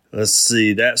 Let's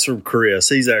see. That's from Chris.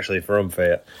 He's actually from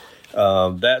Fayette.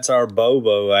 That's our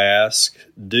Bobo ask,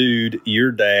 dude,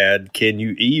 your dad, can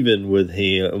you even with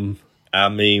him? I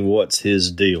mean, what's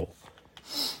his deal?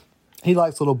 He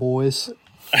likes little boys.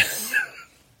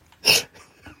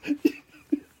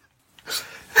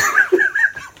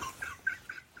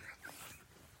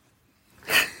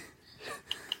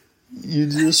 You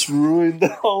just ruined the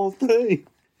whole thing.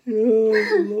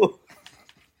 Oh, Lord.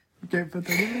 You can't put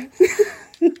that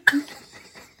in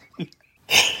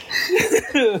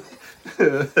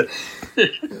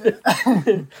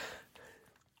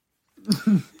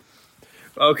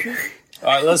Okay. All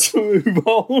right, let's move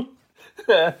on.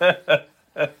 All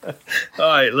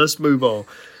right, let's move on.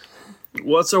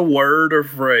 What's a word or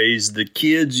phrase the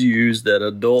kids use that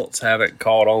adults haven't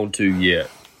caught on to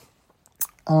yet?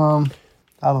 I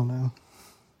don't know.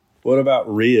 What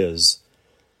about Riz?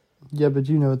 Yeah, but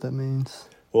you know what that means.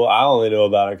 Well, I only know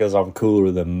about it because I'm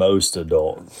cooler than most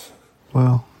adults.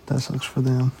 Well, that sucks for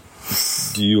them.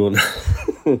 Do you want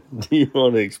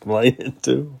to explain it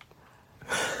to them?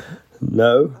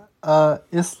 No?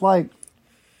 It's like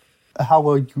how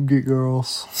well you get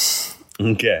girls.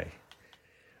 Okay.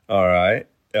 All right.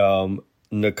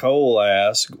 Nicole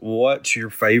asks, what's your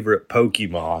favorite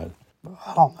Pokemon?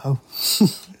 I don't know.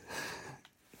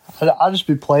 I'll just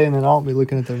be playing and I don't be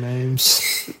looking at their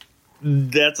names.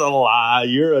 That's a lie.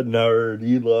 You're a nerd.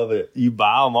 You love it. You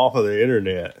buy them off of the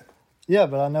internet. Yeah,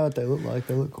 but I know what they look like.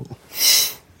 They look cool.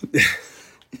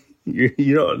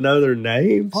 You don't know their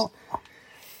names? Oh.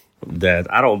 Dad,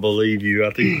 I don't believe you.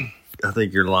 I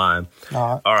think you're lying.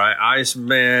 All All right.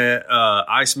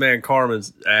 Iceman Carmen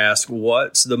asks,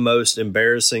 what's the most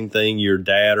embarrassing thing your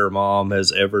dad or mom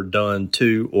has ever done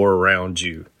to or around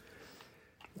you?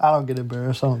 I don't get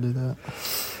embarrassed. I don't do that.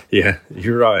 Yeah,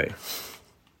 you're right.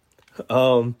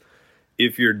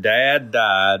 If your dad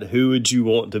died, who would you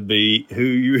want to be?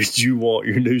 Who would you want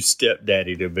your new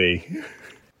stepdaddy to be?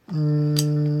 I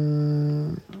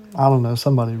don't know.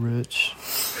 Somebody rich.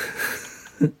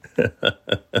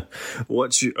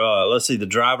 What's your? Let's see. The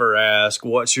driver asked,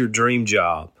 "What's your dream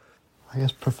job?" I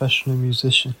guess professional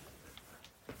musician.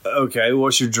 Okay.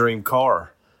 What's your dream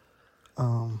car?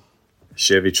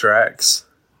 Chevy Trax.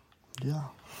 Yeah.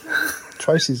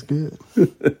 Tracy's good.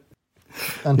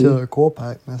 Until her core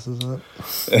pack messes up.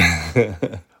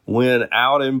 When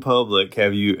out in public,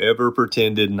 have you ever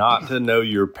pretended not to know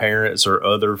your parents or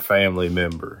other family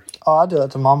members? Oh, I do that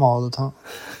to Mama all the time.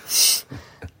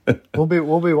 We'll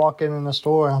be walking in the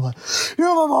store and I'm like,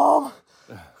 "You're my mom."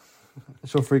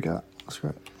 She'll freak out. That's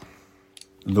great.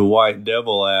 The White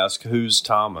Devil asks, "Who's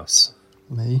Thomas?"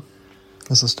 Me?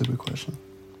 That's a stupid question.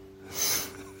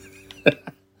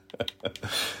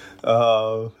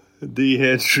 D.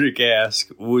 Hendrick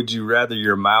asks, would you rather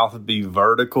your mouth be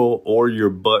vertical or your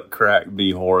butt crack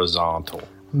be horizontal?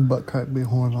 Butt crack be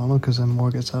horizontal because then more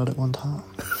gets out at one time.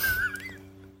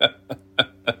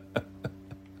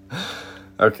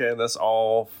 Okay, that's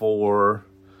all for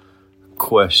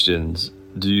questions.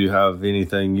 Do you have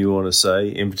anything you want to say?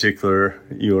 In particular,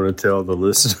 you want to tell the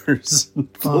listeners,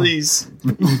 please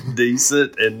be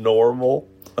decent and normal?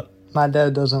 My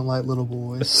dad doesn't like little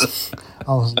boys.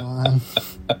 I was lying.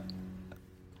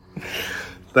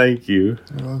 Thank you.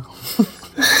 You're welcome.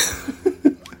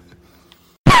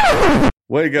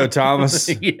 Way to go, Thomas.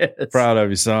 Yes. Proud of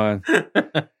you, son.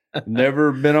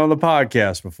 Never been on the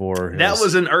podcast before. That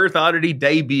was an Earth Oddity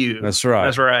debut. That's right.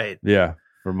 That's right. Yeah,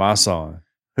 for my son,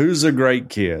 who's a great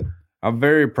kid. I'm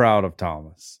very proud of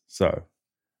Thomas. So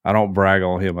I don't brag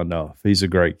on him enough. He's a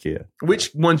great kid.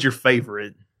 Which one's your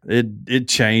favorite? It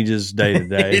changes day to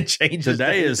day. It changes.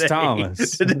 Today is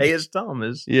Thomas. Today is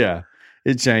Thomas. Yeah,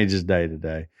 it changes day to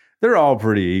day. They're all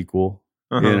pretty equal.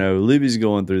 You know, Libby's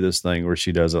going through this thing where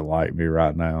she doesn't like me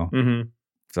right now. Mm-hmm.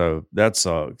 So that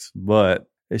sucks, but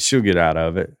she'll get out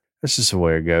of it. That's just the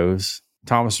way it goes.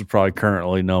 Thomas is probably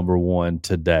currently number one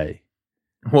today.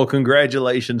 Well,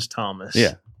 congratulations, Thomas.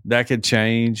 Yeah. That could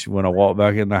change when I walk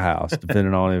back in the house,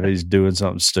 depending on if he's doing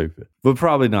something stupid. But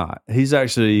probably not. He's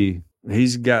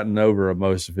gotten over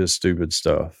most of his stupid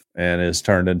stuff and has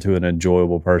turned into an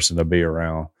enjoyable person to be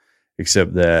around,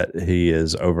 except that he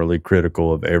is overly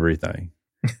critical of everything.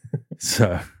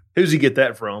 So who's he get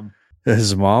that from?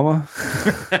 His mama.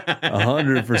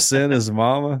 100% his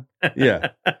mama. Yeah.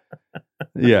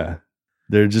 Yeah.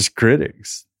 They're just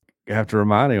critics. You have to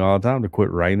remind him all the time to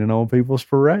quit raining on people's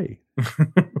parade.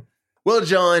 Well,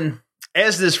 John,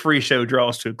 as this free show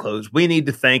draws to a close, we need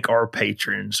to thank our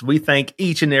patrons. We thank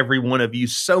each and every one of you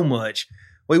so much.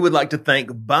 We would like to thank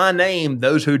by name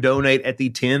those who donate at the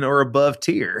 10 or above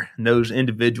tier. And those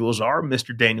individuals are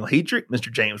Mr. Daniel Hedrick,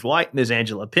 Mr. James White, Ms.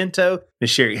 Angela Pinto, Ms.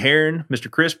 Sherry Heron, Mr.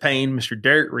 Chris Payne, Mr.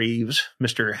 Derek Reeves,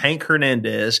 Mr. Hank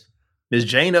Hernandez, Ms.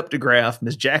 Jane Updegraff,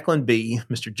 Ms. Jacqueline B.,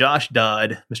 Mr. Josh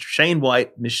Dodd, Mr. Shane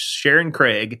White, Ms. Sharon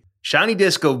Craig, Shiny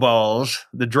Disco Balls,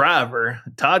 the driver,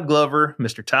 Todd Glover,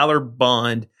 Mr. Tyler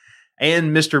Bond,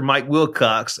 and Mr. Mike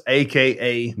Wilcox,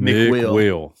 a.k.a.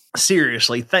 McWill.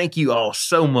 Seriously, thank you all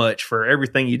so much for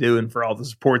everything you do and for all the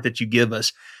support that you give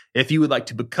us. If you would like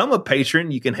to become a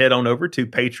patron, you can head on over to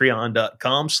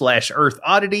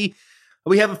patreon.com/EarthOddity.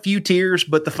 We have a few tiers,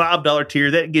 but the $5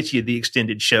 tier, that gets you the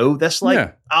extended show. That's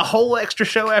like a whole extra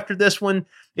show after this one.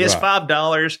 It's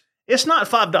 $5. It's not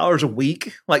 $5 a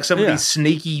week like some of these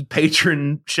sneaky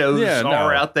patron shows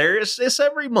are out there. It's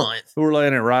every month. We're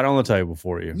laying it right on the table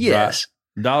for you. Yes.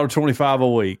 Right? $1.25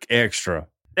 a week extra.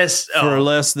 That's for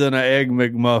less than an Egg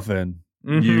McMuffin.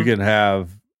 You can have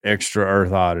extra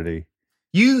Earth Oddity.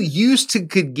 You used to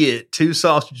could get 2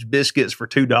 sausage biscuits for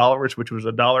 $2, which was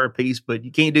 $1 a piece, but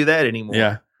you can't do that anymore.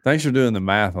 Yeah. Thanks for doing the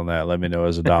math on that. Let me know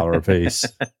it's $1 a piece.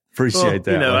 Appreciate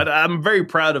that. You know, I'm very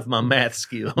proud of my math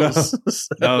skills.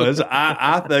 No,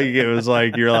 I think it was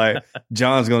like, you're like,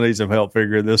 John's going to need some help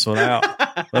figuring this one out.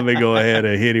 Let me go ahead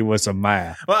and hit him with some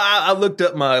math. Well, I looked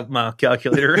up my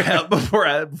calculator out before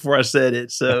I said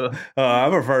it. So I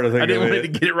prefer to think I didn't want to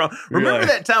get it wrong. Remember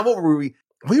that time? What were we?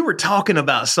 We were talking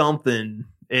about something,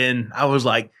 and I was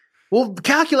like, well, the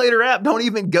calculator app don't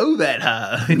even go that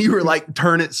high. And you were like,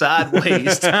 turn it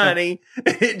sideways, Tiny.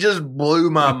 It just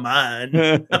blew my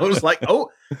mind. I was like,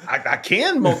 oh, I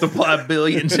can multiply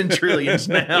billions and trillions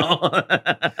now.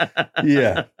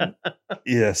 Yeah.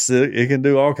 Yes. It can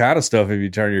do all kind of stuff if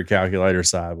you turn your calculator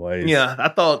sideways. Yeah. I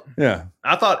thought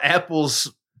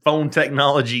Apple's phone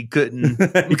technology couldn't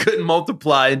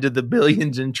multiply into the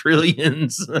billions and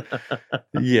trillions.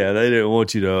 Yeah, they didn't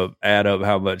want you to add up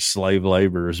how much slave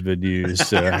labor has been used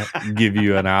to give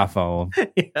you an iPhone.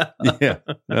 Yeah,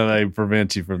 and they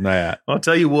prevent you from that. I'll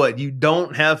tell you what, you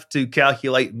don't have to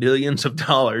calculate millions of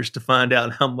dollars to find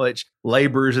out how much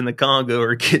laborers in the Congo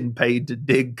are getting paid to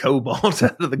dig cobalt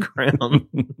out of the ground.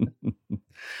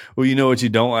 Well, you know what you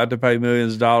don't have to pay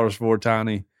millions of dollars for,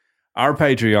 Tiny? Our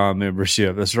Patreon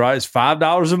membership. That's right. It's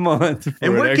 $5 a month for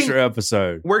an extra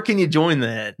episode. Where can you join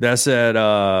that? That's at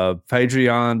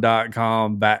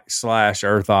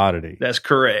patreon.com/Earth Oddity. That's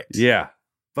correct. Yeah.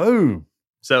 Boom.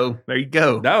 So there you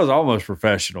go. That was almost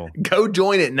professional. Go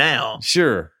join it now.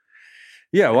 Sure.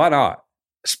 Yeah, why not?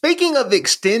 Speaking of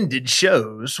extended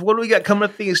shows, what do we got coming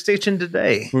up the extension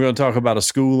today? We're going to talk about a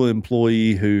school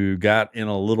employee who got in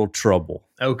a little trouble.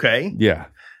 Okay. Yeah.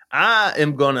 I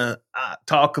am going to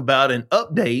talk about an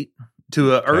update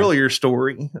to an earlier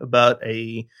story about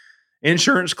a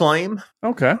insurance claim.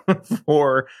 Okay.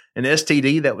 For an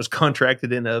STD that was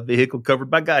contracted in a vehicle covered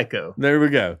by Geico. There we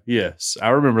go. Yes, I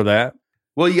remember that.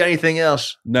 Well, you got anything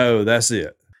else? No, that's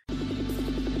it.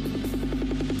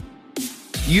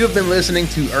 You have been listening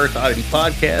to Earth Oddity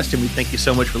Podcast, and we thank you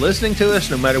so much for listening to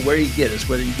us, no matter where you get us,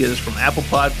 whether you get us from Apple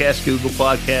Podcasts, Google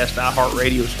Podcasts,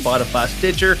 iHeartRadio, Spotify,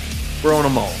 Stitcher. We're on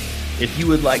them all. If you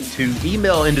would like to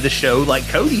email into the show like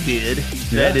Cody did,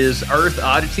 that is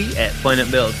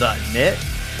earthoddity@planetmail.net.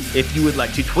 If you would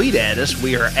like to tweet at us,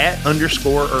 we are at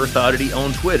 _EarthOddity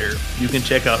on Twitter. You can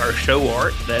check out our show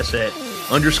art. That's at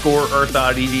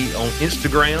 _EarthOddity on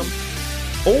Instagram.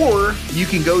 Or you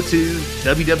can go to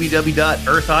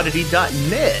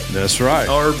www.earthoddity.net. That's right.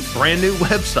 Our brand new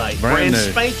website. Brand new.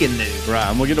 Spanking new. Right.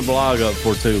 I'm going to get a blog up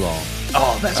for too long.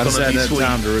 Oh, that's going to be sweet. I just had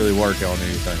time to really work on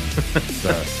anything.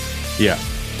 So, yeah.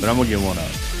 But I'm going to get one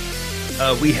up.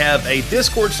 We have a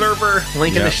Discord server,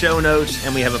 link in the Yep. show notes,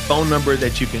 and we have a phone number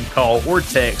that you can call or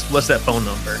text. What's that phone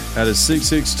number? That is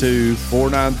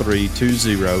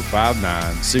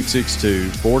 662-493-2059,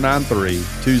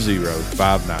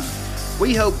 662-493-2059.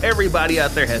 We hope everybody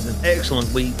out there has an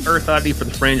excellent week. Earth Oddity for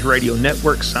the Fringe Radio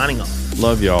Network signing off.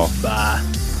 Love y'all. Bye.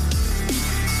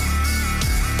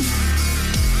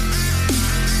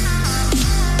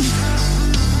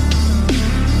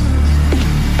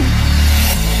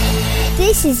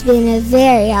 This has been a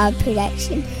very odd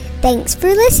production. Thanks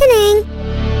for listening.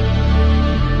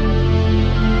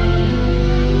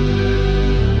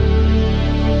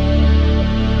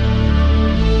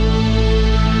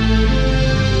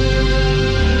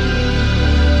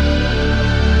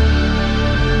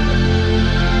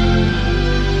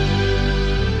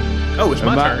 Oh, it's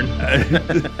my turn.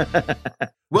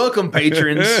 Welcome,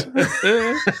 patrons.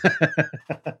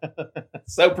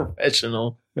 So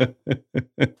professional.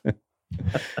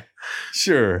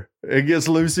 Sure. It gets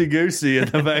loosey-goosey in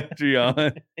the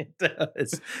Patreon. It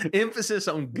does. Emphasis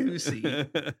on goosey.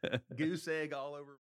 Goose egg all over.